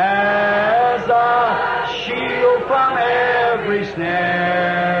as a shield from every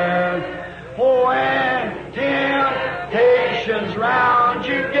snare. When temptations round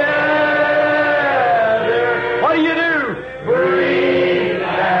you gather, what do? Breathe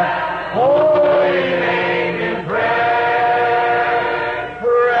that holy name in prayer.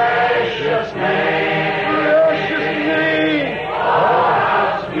 Precious name, precious name. Oh,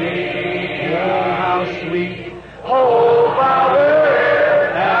 how sweet, oh, how sweet. Oh,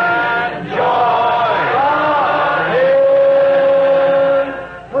 Father and joy of heaven.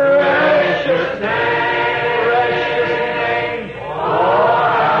 Precious name, oh,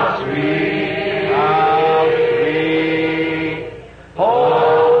 how sweet, how sweet.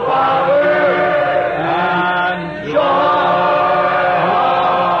 Oh, Father and joy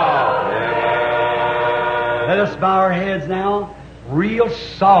of heaven. Let us bow our heads now, real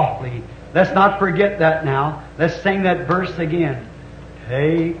softly. Let's not forget that now. Let's sing that verse again.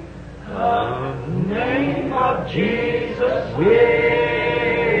 Take the name of Jesus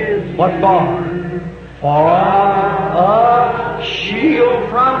with what for? For a shield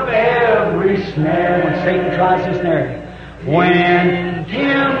from every snare. When Satan tries to snare you. When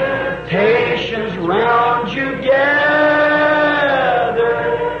temptations round you gather,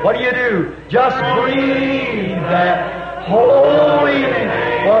 what do? Just breathe that holy name.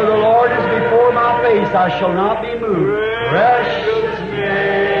 For the Lord is before my face, I shall not be moved. Precious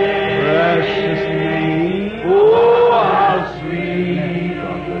name, precious name. Oh, how sweet.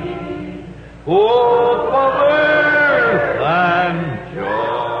 Oh,